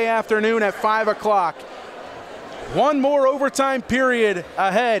Saturday afternoon at 5 o'clock. One more overtime period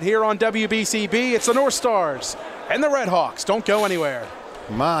ahead here on WBCB. It's the North Stars and the Red Hawks. Don't go anywhere.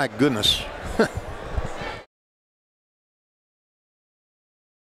 My goodness.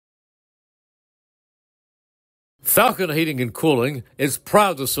 Falcon Heating and Cooling is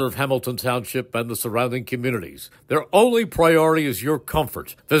proud to serve Hamilton Township and the surrounding communities. Their only priority is your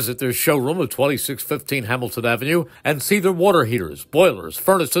comfort. Visit their showroom at 2615 Hamilton Avenue and see their water heaters, boilers,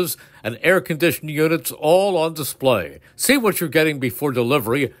 furnaces, and air conditioning units all on display. See what you're getting before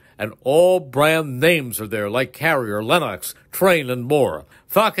delivery, and all brand names are there like Carrier, Lennox, Trane, and more.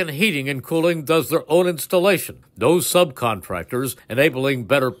 Falcon Heating and Cooling does their own installation. No subcontractors, enabling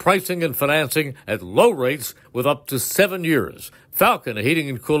better pricing and financing at low rates with up to 7 years. Falcon Heating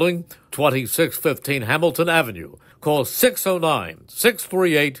and Cooling, 2615 Hamilton Avenue. Call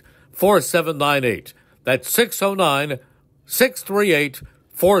 609-638-4798. That's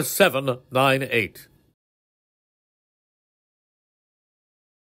 609-638-4798.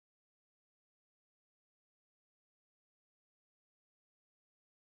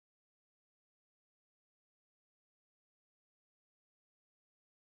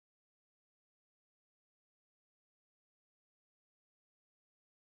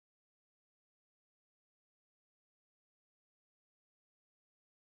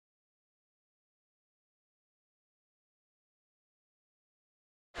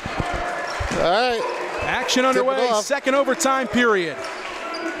 All right. Action underway, second overtime period.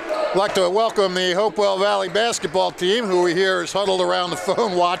 I'd like to welcome the Hopewell Valley basketball team, who we hear is huddled around the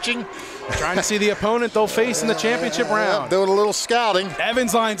phone watching. Trying to see the opponent they'll face in the championship round. Doing a little scouting.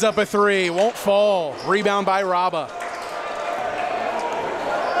 Evans lines up a three, won't fall. Rebound by Raba.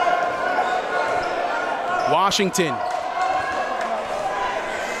 Washington.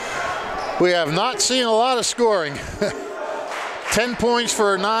 We have not seen a lot of scoring. 10 points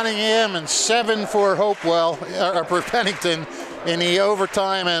for Nottingham and 7 for Hopewell, or for Pennington, in the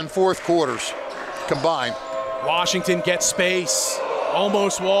overtime and fourth quarters combined. Washington gets space,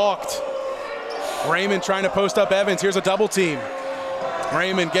 almost walked. Raymond trying to post up Evans. Here's a double team.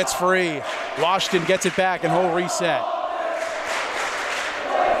 Raymond gets free. Washington gets it back and whole reset.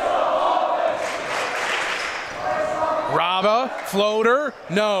 Raba, floater,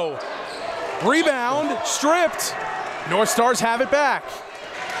 no. Rebound, stripped. Northstars have it back.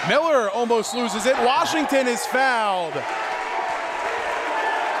 Miller almost loses it. Washington is fouled.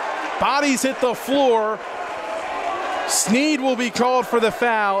 Bodies hit the floor. Sneed will be called for the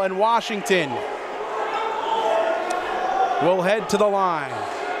foul, and Washington will head to the line.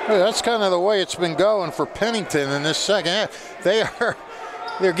 Hey, that's kind of the way it's been going for Pennington in this second half.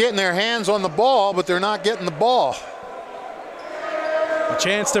 They're getting their hands on the ball, but they're not getting the ball. A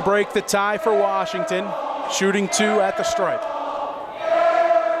chance to break the tie for Washington. Shooting 2 at the stripe.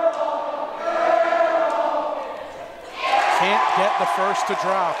 Can't get the first to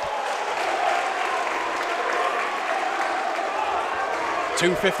drop.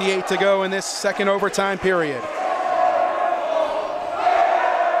 2:58 to go in this second overtime period.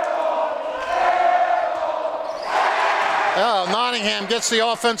 Oh, Nottingham gets the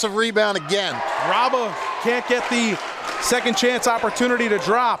offensive rebound again. Raba can't get the second chance opportunity to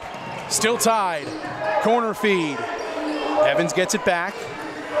drop. Still tied. Corner feed. Evans gets it back.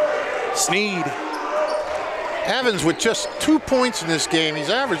 Sneed. Evans with just 2 points in this game.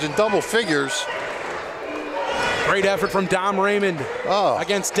 He's averaging double figures. Great effort from Dom Raymond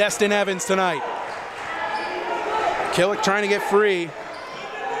against Destin Evans tonight. Killick trying to get free.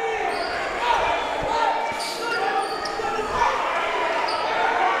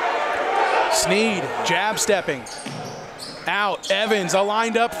 Sneed, jab stepping. Out, Evans, a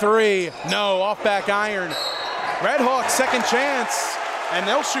lined up three. No, off back iron. Redhawks second chance, and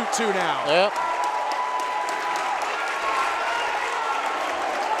they'll shoot 2 now. Yep.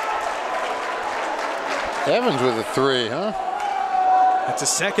 Evans with a 3, huh? That's a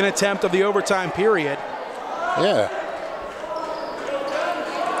second attempt of the overtime period. Yeah.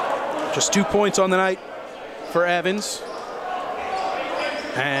 Just 2 points on the night for Evans.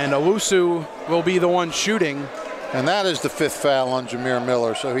 And Owusu will be the one shooting. And that is the 5th foul on Jameer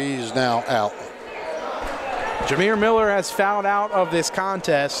Miller, so he's now out. Jameer Miller has fouled out of this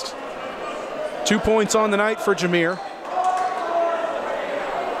contest. 2 points on the night for Jameer.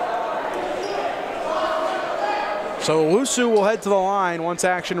 So Owusu will head to the line once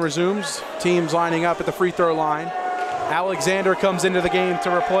action resumes. Teams lining up at the free throw line. Alexander comes into the game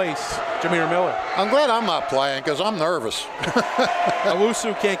to replace Jameer Miller. I'm glad I'm not playing because I'm nervous.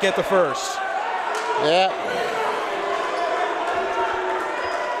 Owusu can't get the first. Yeah.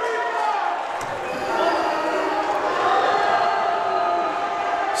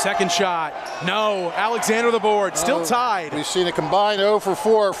 Second shot, no. Alexander the board, still tied. We've seen a combined 0 for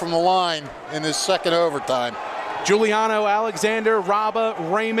 4 from the line in this second overtime. Giuliano, Alexander, Raba,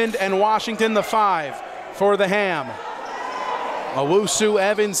 Raymond, and Washington the 5 for the Ham. Owusu,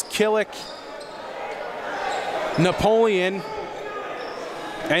 Evans, Killick. Napoleon,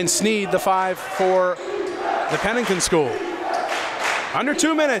 and Sneed, the 5 for the Pennington school. Under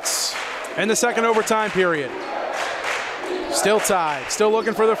 2 minutes in the second overtime period. Still tied, still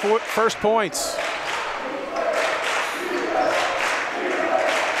looking for the first points.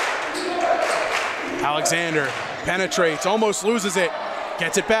 Alexander penetrates, almost loses it,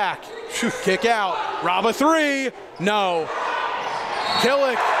 gets it back. Kick out, Raba 3, no.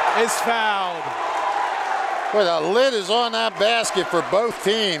 Killick is fouled. Boy, the lid is on that basket for both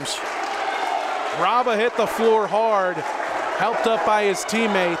teams. Raba hit the floor hard, helped up by his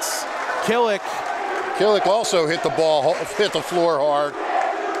teammates. Killick also hit the floor hard.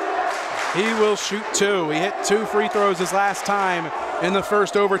 He will shoot 2. He hit 2 free throws his last time in the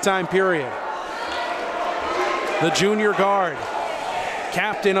first overtime period. The junior guard,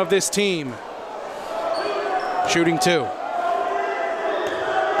 captain of this team, shooting 2.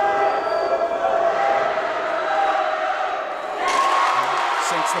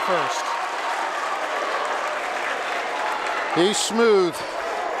 Sinks the first. He's smooth.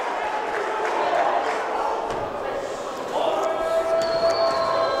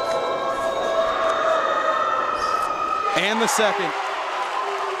 And the second.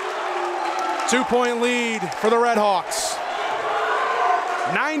 2-point lead for the Red Hawks.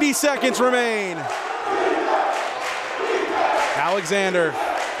 90 seconds remain. Alexander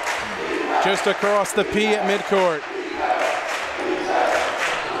just across the P at midcourt.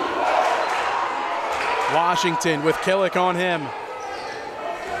 Washington with Killick on him.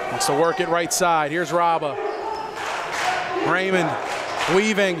 Wants to work it right side. Here's Raba. Raymond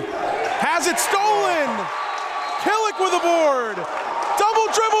weaving. Has it stolen! Killick with a board. Double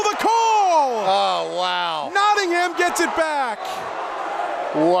dribble the call! Oh, wow. Nottingham gets it back.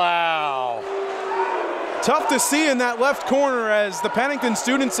 Wow. Tough to see in that left corner as the Pennington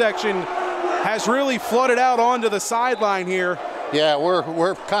student section has really flooded out onto the sideline here. Yeah,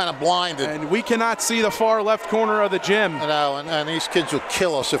 we're kind of blinded. And we cannot see the far left corner of the gym. You know, and these kids will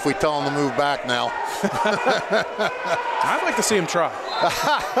kill us if we tell them to move back now. I'd like to see him try.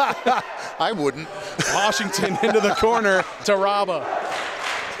 I wouldn't. Washington into the corner to Raba.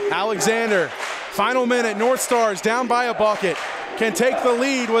 Alexander, final minute, Northstars down by a bucket. Can take the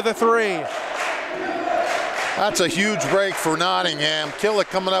lead with a 3. That's a huge break for Nottingham. Killick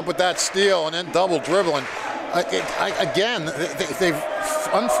coming up with that steal and then double dribbling. Again, they've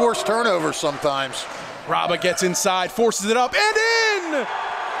unforced turnovers sometimes. Raba gets inside, forces it up, and in!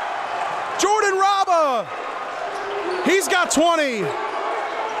 Jordan Raba! He's got 20.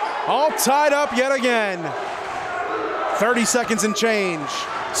 All tied up yet again. 30 seconds and change.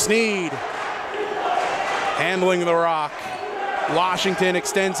 Sneed handling the rock. Washington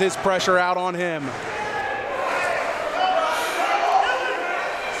extends his pressure out on him.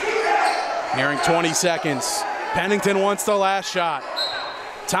 Nearing 20 seconds. Pennington wants the last shot.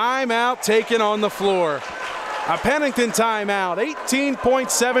 Timeout taken on the floor. A Pennington timeout,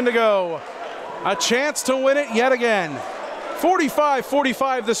 18.7 to go. A chance to win it yet again.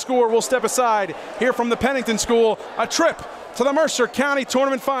 45-45 the score. We'll step aside, hear from the Pennington School. A trip to the Mercer County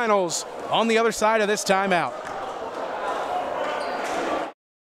Tournament Finals on the other side of this timeout.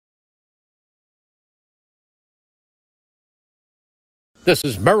 This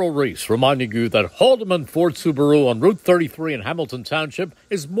is Merrill Reese reminding you that Haldeman Ford Subaru on Route 33 in Hamilton Township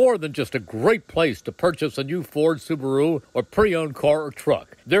is more than just a great place to purchase a new Ford, Subaru, or pre-owned car or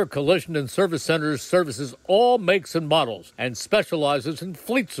truck. Their collision and service centers services all makes and models and specializes in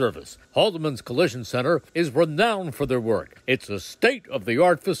fleet service. Haldeman's Collision Center is renowned for their work. It's a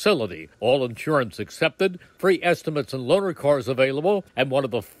state-of-the-art facility, all insurance accepted, free estimates and loaner cars available, and one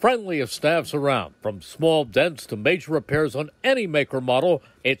of the friendliest staffs around. From small dents to major repairs on any make or model,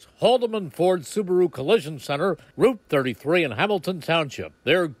 it's Haldeman Ford Subaru Collision Center, Route 33 in Hamilton Township.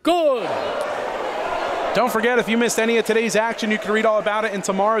 They're good! Don't forget, if you missed any of today's action, you can read all about it in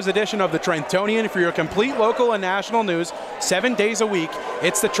tomorrow's edition of the Trentonian. For your complete local and national news, 7 days a week,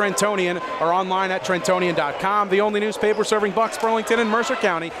 it's the Trentonian, or online at Trentonian.com. The only newspaper serving Bucks, Burlington, and Mercer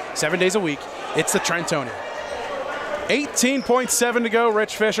County, 7 days a week, it's the Trentonian. 18.7 to go,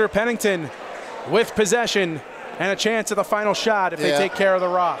 Rich Fisher. Pennington with possession and a chance at the final shot if they take care of the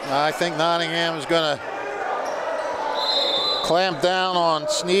rock. I think Nottingham is going to clamp down on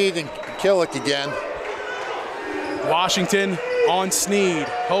Sneed and Killick again. Washington on Sneed.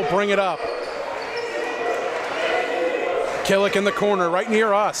 He'll bring it up. Killick in the corner right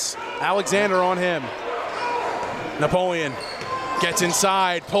near us. Alexander on him. Napoleon gets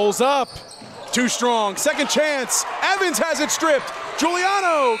inside, pulls up. Too strong. Second chance. Evans has it stripped.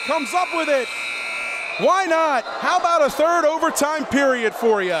 Giuliano comes up with it. Why not? How about a third overtime period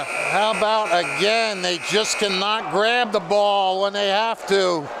for you? How about again? They just cannot grab the ball when they have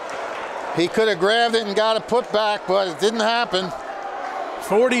to. He could have grabbed it and got a putback, but it didn't happen.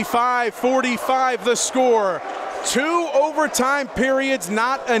 45-45 the score. 2 overtime periods,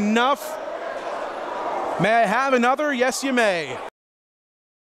 not enough. May I have another? Yes, you may.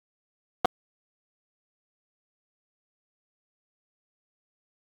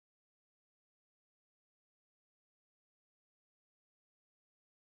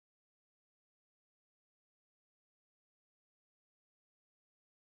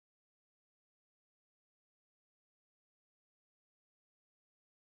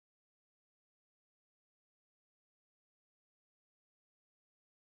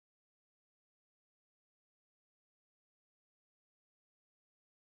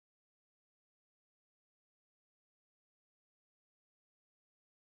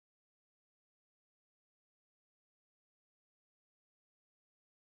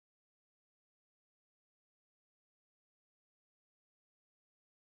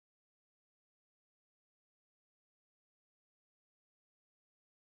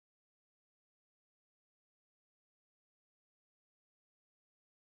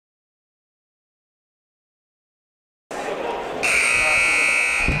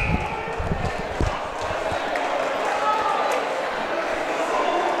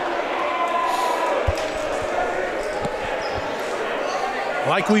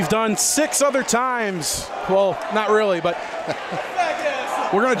 Like we've done 6 other times. Well, not really, but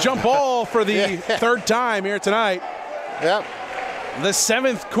we're going to jump ball for the 3rd time here tonight. Yep. The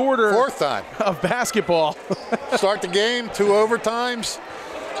 7th quarter. 4th time. Of basketball. Start the game, 2 overtimes,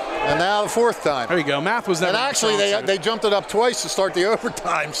 and now the 4th time. There you go. Math was never. And actually, they jumped it up twice to start the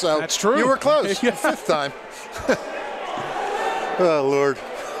overtime, so that's true. You were close. Yeah. 5th time. Oh, Lord.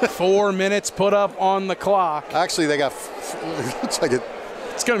 4 minutes put up on the clock. Actually, they got, it looks like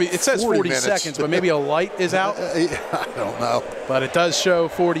it's going to be, it says 40 seconds, but maybe a light is out. I don't know. But it does show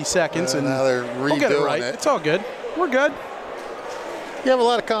 40 seconds. And now they're redoing we'll get it right. It's all good. We're good. You have a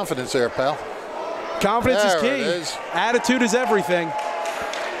lot of confidence there, pal. Confidence is There key. it is. Attitude is everything.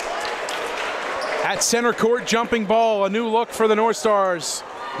 At center court, jumping ball, a new look for the North Stars.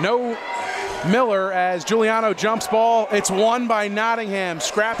 No Miller as Giuliano jumps ball. It's won by Nottingham.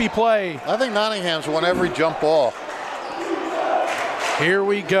 Scrappy play. I think Nottingham's won every jump ball. Here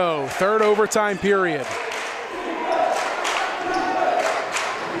we go. 3rd overtime period.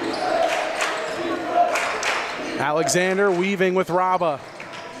 Alexander weaving with Raba.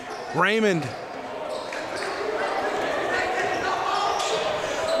 Raymond.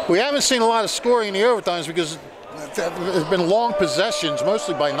 We haven't seen a lot of scoring in the overtimes because there's been long possessions,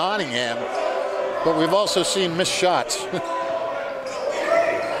 mostly by Nottingham, but we've also seen missed shots.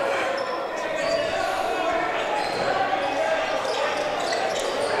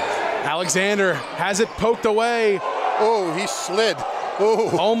 Alexander has it poked away. Oh, he slid.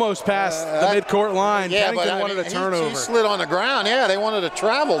 Oh, almost past the midcourt line. Yeah, Pennington wanted a turnover. He slid on the ground. Yeah, they wanted to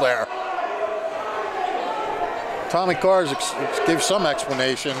travel there. Tommy Carrs gave some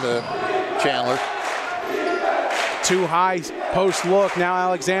explanation to Chandler. Too high post look. Now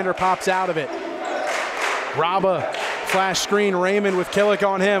Alexander pops out of it. Raba, flash screen. Raymond with Killick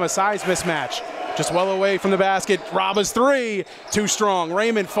on him. A size mismatch. Just well away from the basket. Raba's 3. Too strong.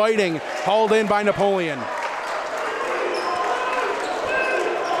 Raymond fighting. Hauled in by Napoleon.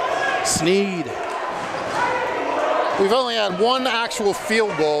 Sneed. We've only had 1 actual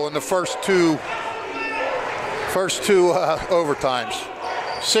field goal in the first two overtimes.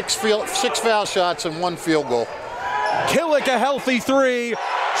 6 foul shots and 1 field goal. Killick a healthy 3. Sure!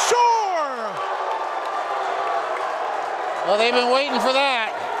 Well, they've been waiting for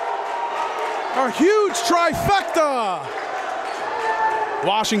that. A huge trifecta.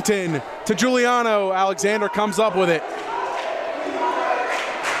 Washington to Giuliano. Alexander comes up with it.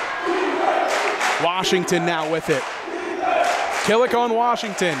 Washington now with it. Killick on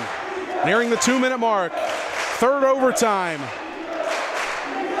Washington. Nearing the 2-minute mark. 3rd overtime.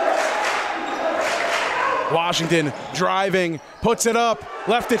 Washington driving, puts it up,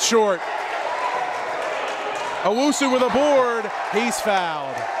 left it short. Owusu with a board, he's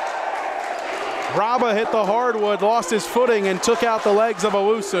fouled. Raba hit the hardwood, lost his footing, and took out the legs of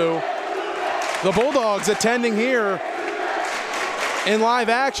Owusu. The Bulldogs attending here in live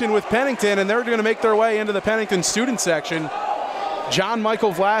action with Pennington, and they're going to make their way into the Pennington student section. John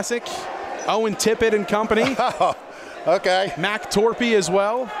Michael Vlasic, Owen Tippett and company. Okay. Mac Torpy as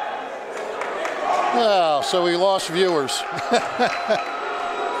well. Oh, so we lost viewers.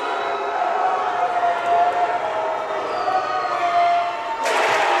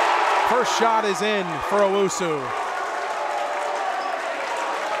 First shot is in for Owusu.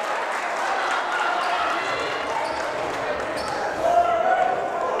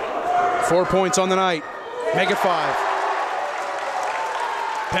 4 points on the night. Make it 5.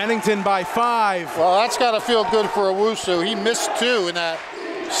 Pennington by 5. Well, that's got to feel good for Owusu. He missed 2 in that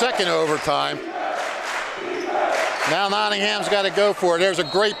second overtime. Now Nottingham's got to go for it. There's a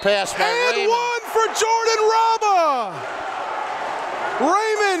great pass by And Raymond. 1 for Jordan Raba.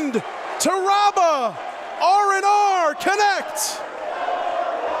 Raymond to Raba. R&R connect.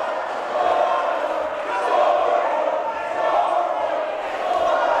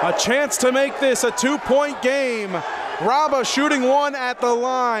 A chance to make this a 2-point game. Raba shooting 1 at the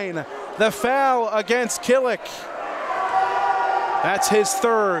line. The foul against Killick. That's his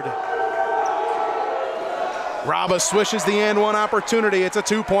 3rd. Raba swishes the and 1 opportunity. It's a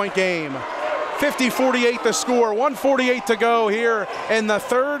 2-point game. 50-48 the score. 1:48 to go here in the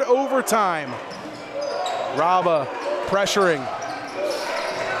 3rd overtime. Raba pressuring.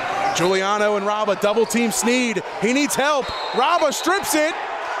 Giuliano and Raba double team Sneed. He needs help. Raba strips it.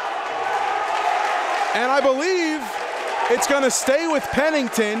 And I believe it's going to stay with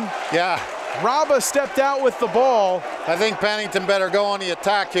Pennington. Yeah. Raba stepped out with the ball. I think Pennington better go on the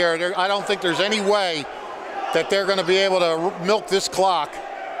attack here. I don't think there's any way that they're going to be able to milk this clock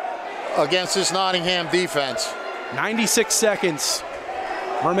against this Nottingham defense. 96 seconds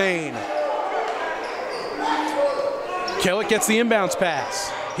remain. Killick gets the inbounds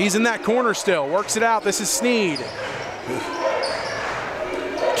pass. He's in that corner still, works it out. This is Sneed.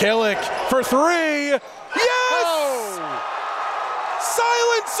 Killick for 3. Yes! Oh!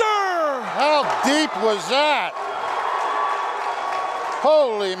 Silencer! How deep was that?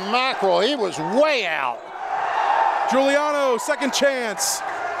 Holy mackerel, he was way out. Giuliano, second chance.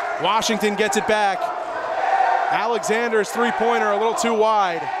 Washington gets it back. Alexander's three-pointer a little too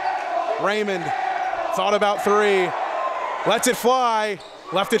wide. Raymond thought about 3. Lets it fly.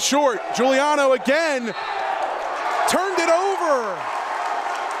 Left it short. Giuliano again. Turned it over.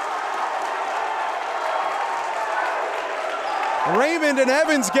 Raymond and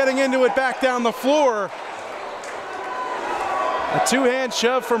Evans getting into it back down the floor. A two-hand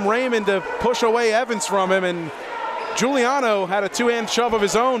shove from Raymond to push away Evans from him, and Giuliano had a two-hand shove of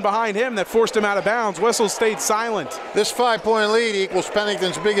his own behind him that forced him out of bounds. Whistle stayed silent. This 5-point lead equals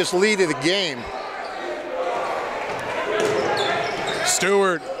Pennington's biggest lead of the game.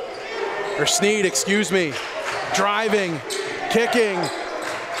 Stewart, or Sneed, excuse me, driving, kicking.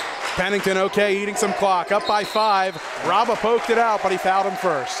 Pennington okay, eating some clock, up by 5. Raba poked it out, but he fouled him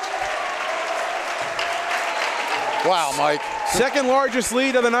first. Wow, Mike. Second largest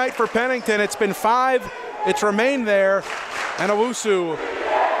lead of the night for Pennington. It's been 5. It's remained there, and Owusu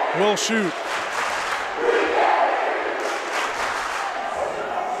will shoot.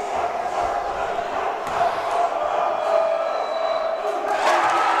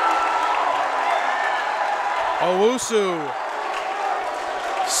 Owusu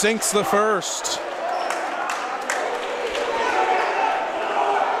sinks the first.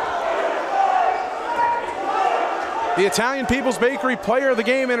 The Italian People's Bakery Player of the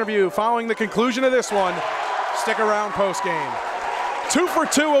Game interview following the conclusion of this one. Stick around post-game. 2 for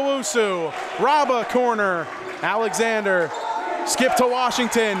 2 Owusu. Raba corner. Alexander. Skip to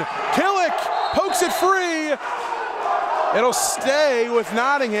Washington. Killick pokes it free. It'll stay with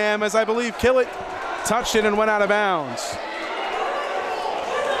Nottingham, as I believe Killick touched it and went out of bounds.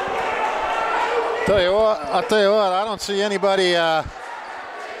 I'll tell you what, I don't see anybody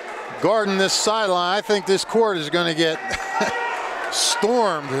guarding this sideline. I think this court is going to get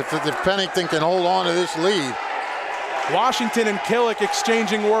stormed if Pennington can hold on to this lead. Washington and Killick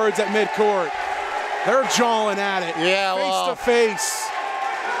exchanging words at midcourt. They're jawing at it, yeah, face to face.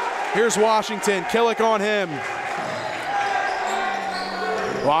 Here's Washington, Killick on him.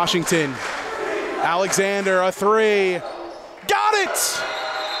 Washington, Alexander, a 3. Got it!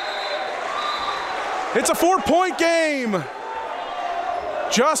 It's a 4-point game.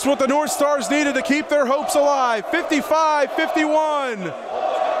 Just what the North Stars needed to keep their hopes alive. 55-51.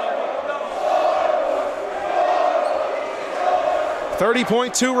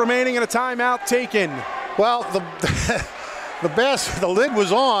 30.2 remaining and a timeout taken. Well, the lid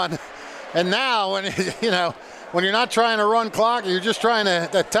was on, and now when you're not trying to run clock, you're just trying to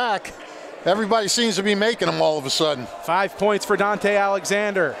attack. Everybody seems to be making them all of a sudden. 5 points for Dante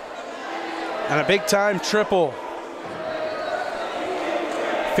Alexander, and a big-time triple.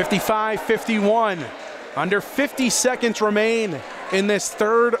 55-51. Under 50 seconds remain in this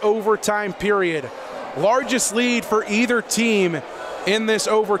third overtime period. Largest lead for either team in this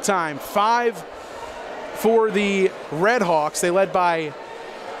overtime. 5 for the Red Hawks. They led by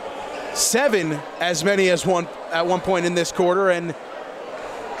 7, as many as at one point in this quarter, and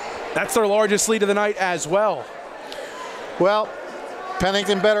that's their largest lead of the night as well. Well,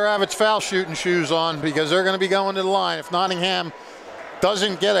 Pennington better have its foul shooting shoes on because they're going to be going to the line. If Nottingham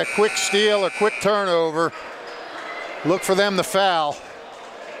doesn't get a quick steal or quick turnover, look for them to foul.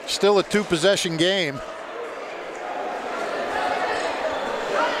 Still a 2-possession game.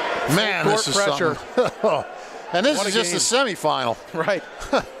 Man, this is pressure. And this is just the semifinal. Right.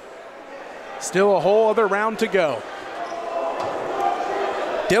 Still a whole other round to go.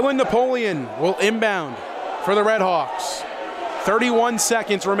 Dylan Napoleon will inbound for the Red Hawks. 31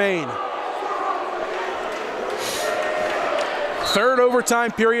 seconds remain. Third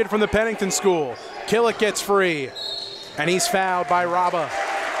overtime period from the Pennington school. Killick gets free, and he's fouled by Raba.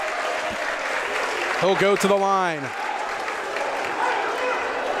 He'll go to the line.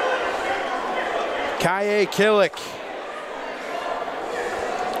 Kaye Killick.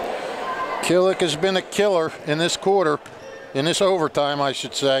 Killick has been a killer in this quarter, in this overtime, I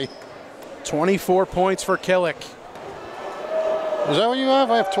should say. 24 points for Killick. Is that what you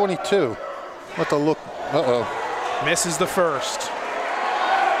have? I have 22. What the look? Uh-oh. Misses the first.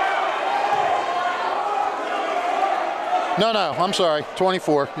 No, I'm sorry.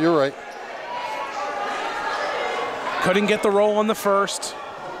 24. You're right. Couldn't get the roll on the first.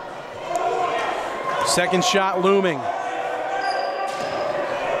 Second shot looming.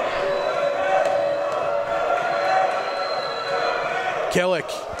 Killick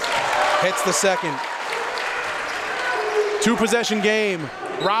hits the second. 2-possession game.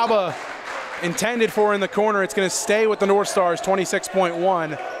 Raba intended for in the corner. It's going to stay with the Northstars,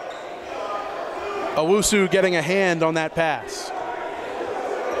 26.1. Owusu getting a hand on that pass.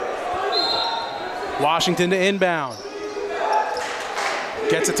 Washington to inbound.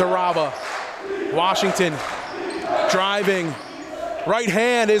 Gets it to Raba. Washington driving. Right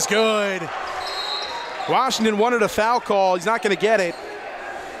hand is good. Washington wanted a foul call. He's not going to get it.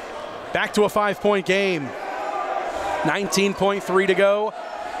 Back to a 5-point game. 19.3 to go.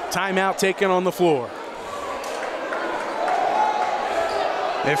 Timeout taken on the floor.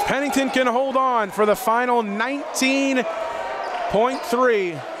 If Pennington can hold on for the final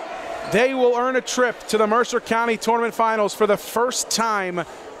 19.3, they will earn a trip to the Mercer County Tournament Finals for the first time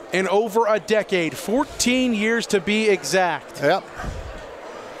in over a decade. 14 years to be exact. Yep.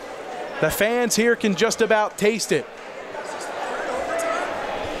 The fans here can just about taste it.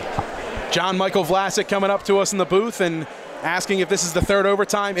 John Michael Vlasic coming up to us in the booth and asking if this is the third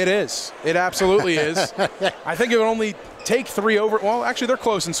overtime. It is. It absolutely is. I think it would only take 3 over. Well, actually, they're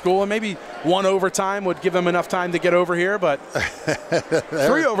close in school, and maybe 1 overtime would give them enough time to get over here. But 3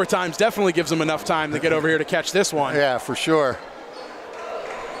 overtimes definitely gives them enough time to get over here to catch this one. Yeah, for sure.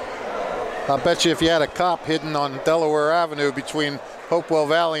 I bet you if you had a cop hidden on Delaware Avenue between Hopewell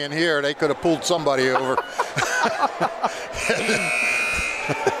Valley and here, they could have pulled somebody over.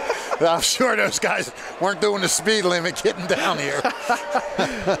 I'm sure those guys weren't doing the speed limit getting down here.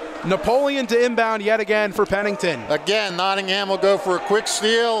 Napoleon to inbound yet again for Pennington. Again, Nottingham will go for a quick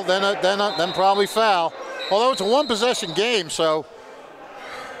steal, then probably foul. Although it's a 1-possession game, so.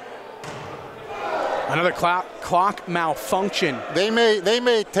 Another clock malfunction. They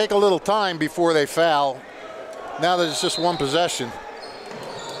may take a little time before they foul. Now that it's just 1 possession.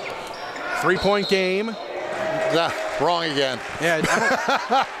 3-point game. Wrong again. Yeah,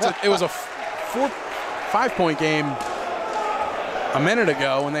 it was a 5-point game a minute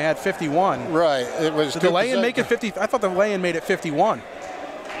ago when they had 51. Right. It was. Did the lay-in make it 50? I thought the lay-in made it 51.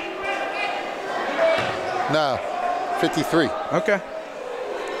 No, 53. Okay.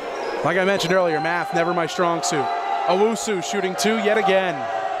 Like I mentioned earlier, math never my strong suit. Owusu shooting 2 yet again.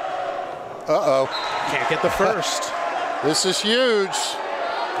 Uh-oh. Can't get the first. This is huge.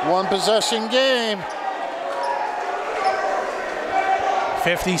 1-possession game.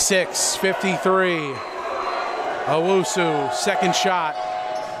 56-53. Owusu, second shot.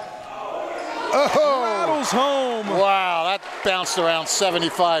 Oh! Rattles home. Wow, that bounced around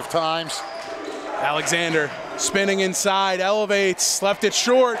 75 times. Alexander spinning inside, elevates, left it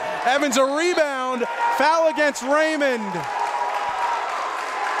short. Evans a rebound. Foul against Raymond.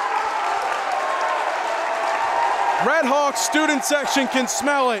 Red Hawks student section can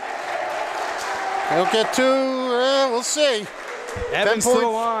smell it. They'll get 2, we'll see. Evans to the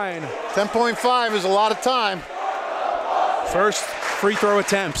line. 10.5 is a lot of time. First free throw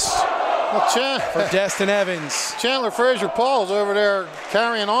attempts for Destin Evans. Chandler Frazier-Paul's over there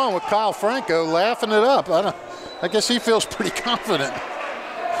carrying on with Kyle Franco, laughing it up. I guess he feels pretty confident.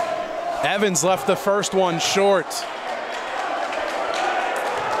 Evans left the first one short.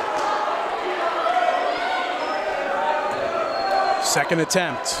 Second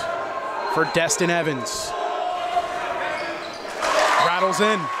attempt for Destin Evans. Rattles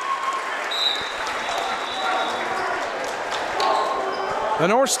in. The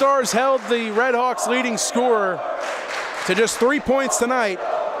Northstars held the Redhawks' leading scorer to just 3 points tonight.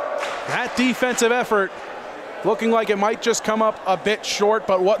 That defensive effort looking like it might just come up a bit short,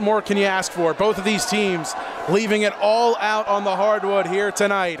 but what more can you ask for? Both of these teams leaving it all out on the hardwood here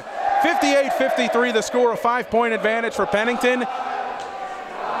tonight. 58-53 the score, a 5-point advantage for Pennington.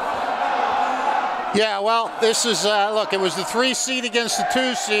 Yeah, well, this is, look, it was the 3 seed against the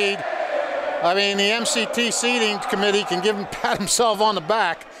 2 seed. I mean, the MCT seeding committee can pat himself on the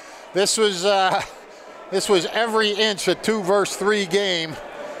back. This was every inch a 2 versus 3 game.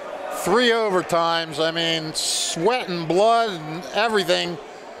 3 overtimes. I mean, sweat and blood and everything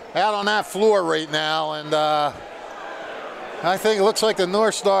out on that floor right now. And I think it looks like the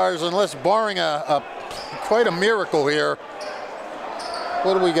Northstars, unless barring quite a miracle here.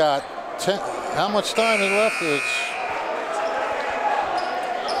 What do we got? How much time is left?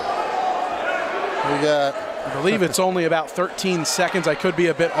 I believe it's only about 13 seconds. I could be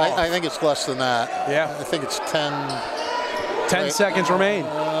a bit off. I think it's less than that. Yeah. I think it's 10. 10 seconds remain.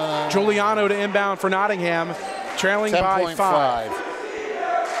 Giuliano to inbound for Nottingham, trailing by 5.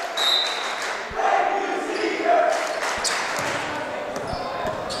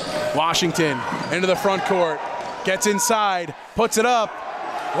 Washington into the front court, gets inside, puts it up.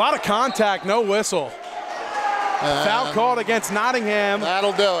 A lot of contact, no whistle. Foul called against Nottingham.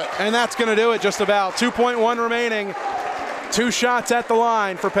 That'll do it. And that's going to do it, just about. 2.1 remaining. 2 shots at the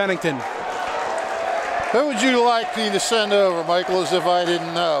line for Pennington. Who would you like me to send over, Michael, as if I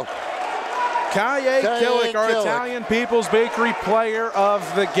didn't know? Kaye Killick, our Italian People's Bakery player of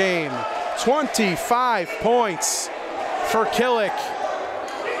the game. 25 points for Killick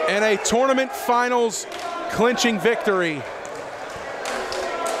in a tournament finals clinching victory.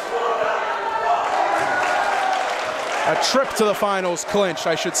 A trip to the finals clinched,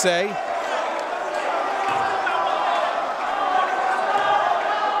 I should say.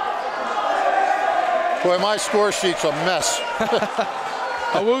 Boy, my score sheet's a mess.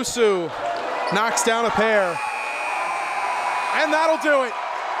 Owusu knocks down a pair. And that'll do it.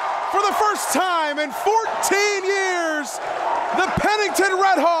 For the first time in 14 years, the Pennington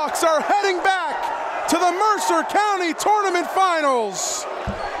Redhawks are heading back to the Mercer County Tournament Finals.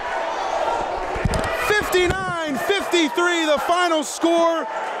 59-53 the final score.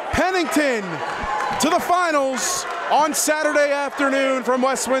 Pennington to the finals on Saturday afternoon from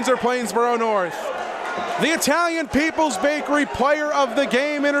West Windsor, Plainsboro North. The Italian People's Bakery Player of the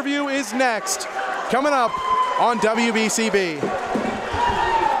Game interview is next, coming up on WBCB.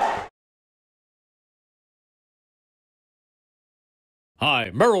 Hi,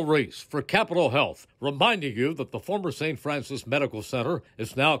 Merrill Reese for Capital Health, reminding you that the former St. Francis Medical Center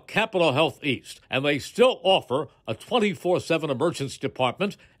is now Capital Health East, and they still offer a 24/7 emergency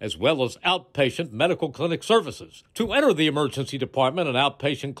department as well as outpatient medical clinic services. To enter the emergency department and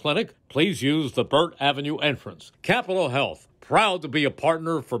outpatient clinic, please use the Burt Avenue entrance. Capital Health, proud to be a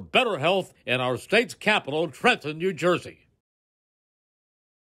partner for better health in our state's capital, Trenton, New Jersey.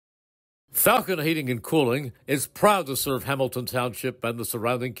 Falcon Heating and Cooling is proud to serve Hamilton Township and the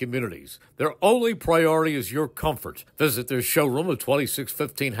surrounding communities. Their only priority is your comfort. Visit their showroom at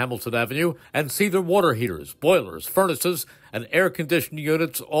 2615 Hamilton Avenue and see their water heaters, boilers, furnaces, and air conditioning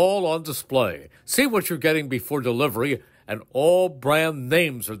units all on display. See what you're getting before delivery, and all brand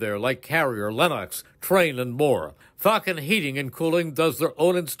names are there like Carrier, Lennox, Trane, and more. Falcon Heating and Cooling does their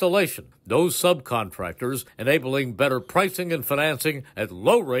own installation. No subcontractors, enabling better pricing and financing at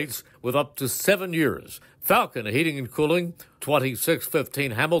low rates with up to 7 years. Falcon Heating and Cooling,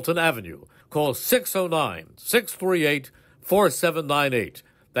 2615 Hamilton Avenue. Call 609-638-4798.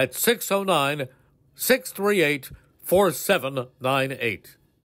 That's 609-638-4798.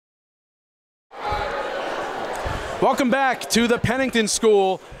 Welcome back to the Pennington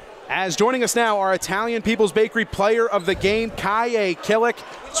School. As joining us now, our Italian People's Bakery Player of the Game, Kaye Killick,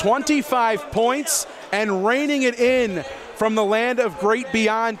 25 points and reining it in from the land of great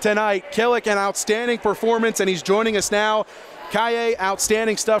beyond tonight. Killick, an outstanding performance, and he's joining us now. Kaye,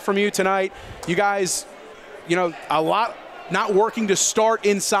 outstanding stuff from you tonight. You guys, a lot not working to start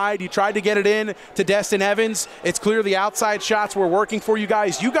inside. You tried to get it in to Destin Evans. It's clear the outside shots were working for you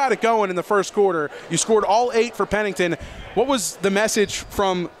guys. You got it going in the first quarter. You scored all 8 for Pennington. What was the message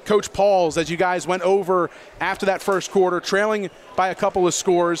from Coach Pauls as you guys went over after that first quarter, trailing by a couple of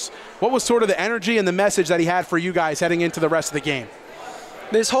scores? What was sort of the energy and the message that he had for you guys heading into the rest of the game?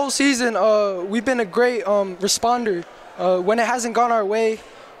 This whole season, we've been a great responder. When it hasn't gone our way,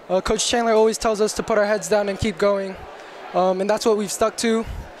 Coach Chandler always tells us to put our heads down and keep going. And that's what we've stuck to.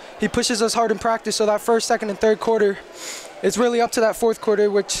 He pushes us hard in practice, so that first, second, and third quarter, it's really up to that fourth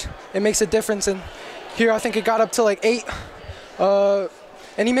quarter, which it makes a difference. And here I think it got up to like 8.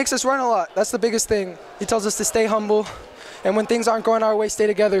 and he makes us run a lot. That's the biggest thing. He tells us to stay humble, and when things aren't going our way, stay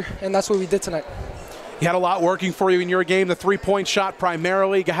together, and that's what we did tonight. You had a lot working for you in your game, the three-point shot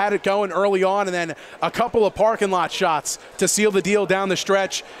primarily. You had it going early on, and then a couple of parking lot shots to seal the deal down the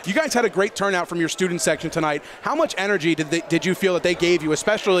stretch. You guys had a great turnout from your student section tonight. How much energy did you feel that they gave you,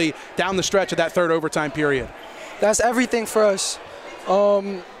 especially down the stretch of that third overtime period? That's everything for us.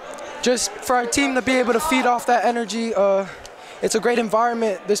 Just for our team to be able to feed off that energy, it's a great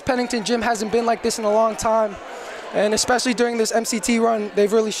environment. This Pennington gym hasn't been like this in a long time, and especially during this MCT run,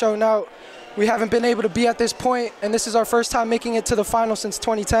 they've really shown out. We haven't been able to be at this point, and this is our first time making it to the final since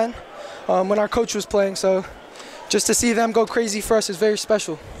 2010 when our coach was playing. So just to see them go crazy for us is very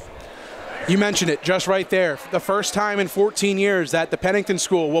special. You mentioned it just right there. The first time in 14 years that the Pennington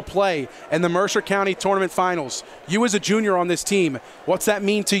School will play in the Mercer County Tournament Finals. You as a junior on this team, what's that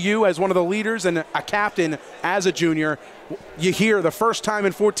mean to you as one of the leaders and a captain as a junior? You hear the first time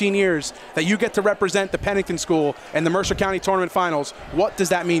in 14 years that you get to represent the Pennington School in the Mercer County Tournament Finals. What does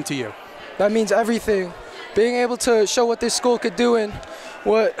that mean to you? That means everything. Being able to show what this school could do and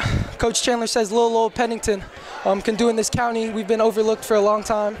what Coach Chandler says little old Pennington can do in this county. We've been overlooked for a long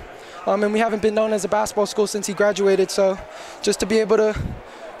time, and we haven't been known as a basketball school since he graduated. So just to be able to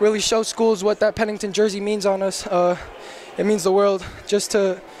really show schools what that Pennington jersey means on us, it means the world. Just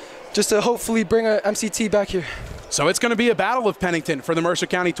to hopefully bring a MCT back here. So it's going to be a battle of Pennington for the Mercer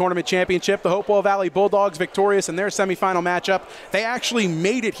County Tournament Championship. The Hopewell Valley Bulldogs victorious in their semifinal matchup. They actually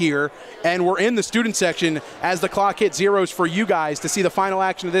made it here and were in the student section as the clock hit zeros for you guys to see the final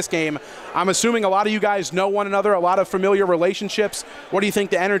action of this game. I'm assuming a lot of you guys know one another, a lot of familiar relationships. What do you think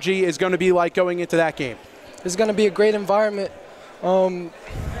the energy is going to be like going into that game? It's going to be a great environment.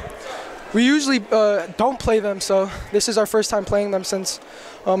 We usually don't play them, so this is our first time playing them since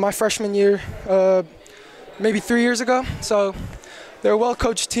my freshman year. Maybe 3 years ago. So they're a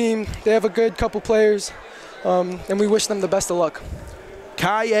well-coached team. They have a good couple players, and we wish them the best of luck.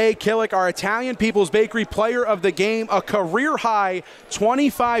 Kaye Killick, our Italian People's Bakery Player of the Game, a career-high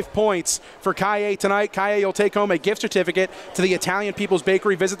 25 points for Kaye tonight. Kaye, you'll take home a gift certificate to the Italian People's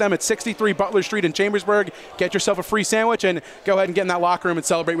Bakery. Visit them at 63 Butler Street in Chambersburg. Get yourself a free sandwich and go ahead and get in that locker room and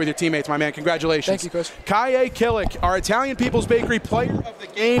celebrate with your teammates, my man. Congratulations. Thank you, Coach. Kaye Killick, our Italian People's Bakery Player of the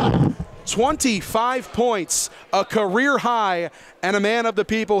Game. 25 points, a career high, and a man of the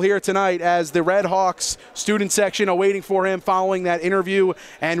people here tonight as the Red Hawks student section awaiting for him following that interview,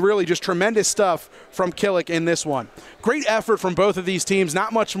 and really just tremendous stuff from Killick in this one. Great effort from both of these teams.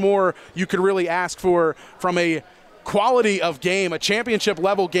 Not much more you could really ask for from a quality of game, a championship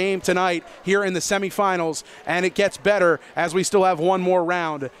level game tonight here in the semifinals, and it gets better as we still have one more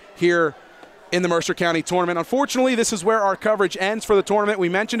round here in the Mercer County Tournament. Unfortunately, this is where our coverage ends for the tournament. We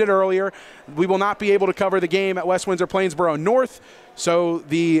mentioned it earlier. We will not be able to cover the game at West Windsor Plainsboro North. So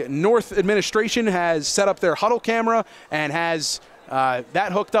the North administration has set up their huddle camera and has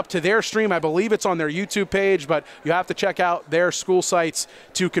that hooked up to their stream. I believe it's on their YouTube page, but you have to check out their school sites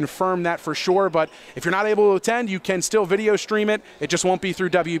to confirm that for sure. But if you're not able to attend, you can still video stream it. It just won't be through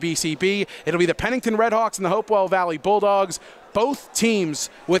WBCB. It'll be the Pennington Red Hawks and the Hopewell Valley Bulldogs. Both teams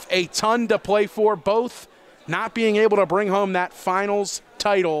with a ton to play for, both not being able to bring home that finals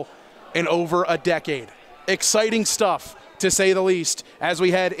title in over a decade. Exciting stuff, to say the least, as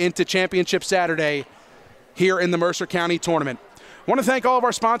we head into Championship Saturday here in the Mercer County Tournament. I want to thank all of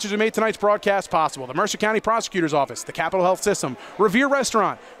our sponsors who made tonight's broadcast possible. The Mercer County Prosecutor's Office, the Capital Health System, Revere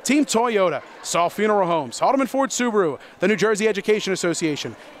Restaurant, Team Toyota, Saul Funeral Homes, Haldeman Ford Subaru, the New Jersey Education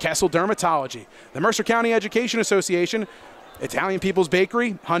Association, Kessel Dermatology, the Mercer County Education Association, Italian People's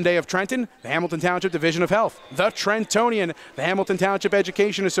Bakery, Hyundai of Trenton, the Hamilton Township Division of Health, the Trentonian, the Hamilton Township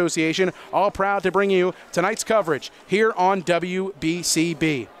Education Association, all proud to bring you tonight's coverage here on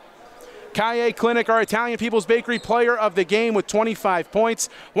WBCB. Kaye Killick, our Italian People's Bakery Player of the Game with 25 points.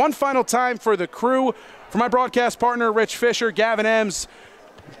 One final time for the crew. For my broadcast partner, Rich Fisher, Gavin Ems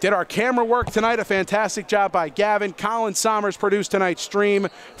did our camera work tonight. A fantastic job by Gavin. Colin Sommers produced tonight's stream.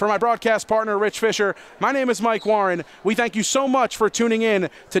 For my broadcast partner, Rich Fisher, my name is Mike Warren. We thank you so much for tuning in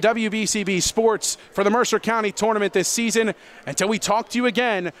to WBCB Sports for the Mercer County Tournament this season. Until we talk to you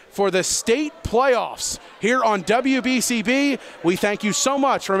again for the state playoffs here on WBCB, we thank you so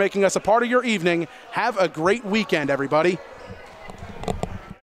much for making us a part of your evening. Have a great weekend, everybody.